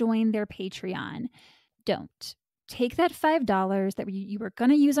finally join their Patreon. Don't. Take that $5 that you were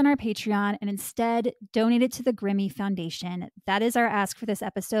going to use on our Patreon and instead donate it to the Grimmie Foundation. That is our ask for this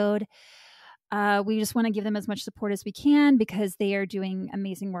episode. We just want to give them as much support as we can because they are doing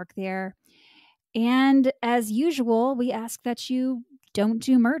amazing work there. And as usual, we ask that you don't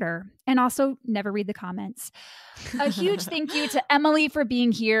do murder and also never read the comments. A huge thank you to Emily for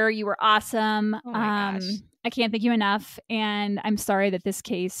being here. You were awesome. Oh my gosh. I can't thank you enough. And I'm sorry that this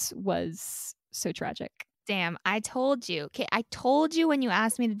case was so tragic. Damn, I told you. Okay, I told you when you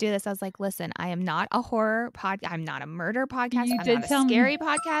asked me to do this, I was like, listen, I am not a horror podcast. I'm not a murder podcast. You I'm did not tell a me. scary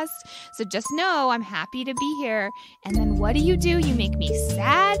podcast. So just know I'm happy to be here. And then what do? You make me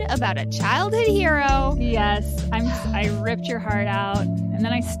sad about a childhood hero. Yes, I ripped your heart out, and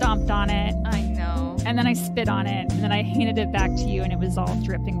then I stomped on it. I know. And then I spit on it, and then I handed it back to you, and it was all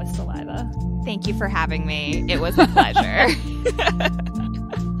dripping with saliva. Thank you for having me. It was a pleasure.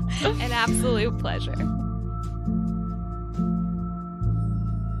 An absolute pleasure.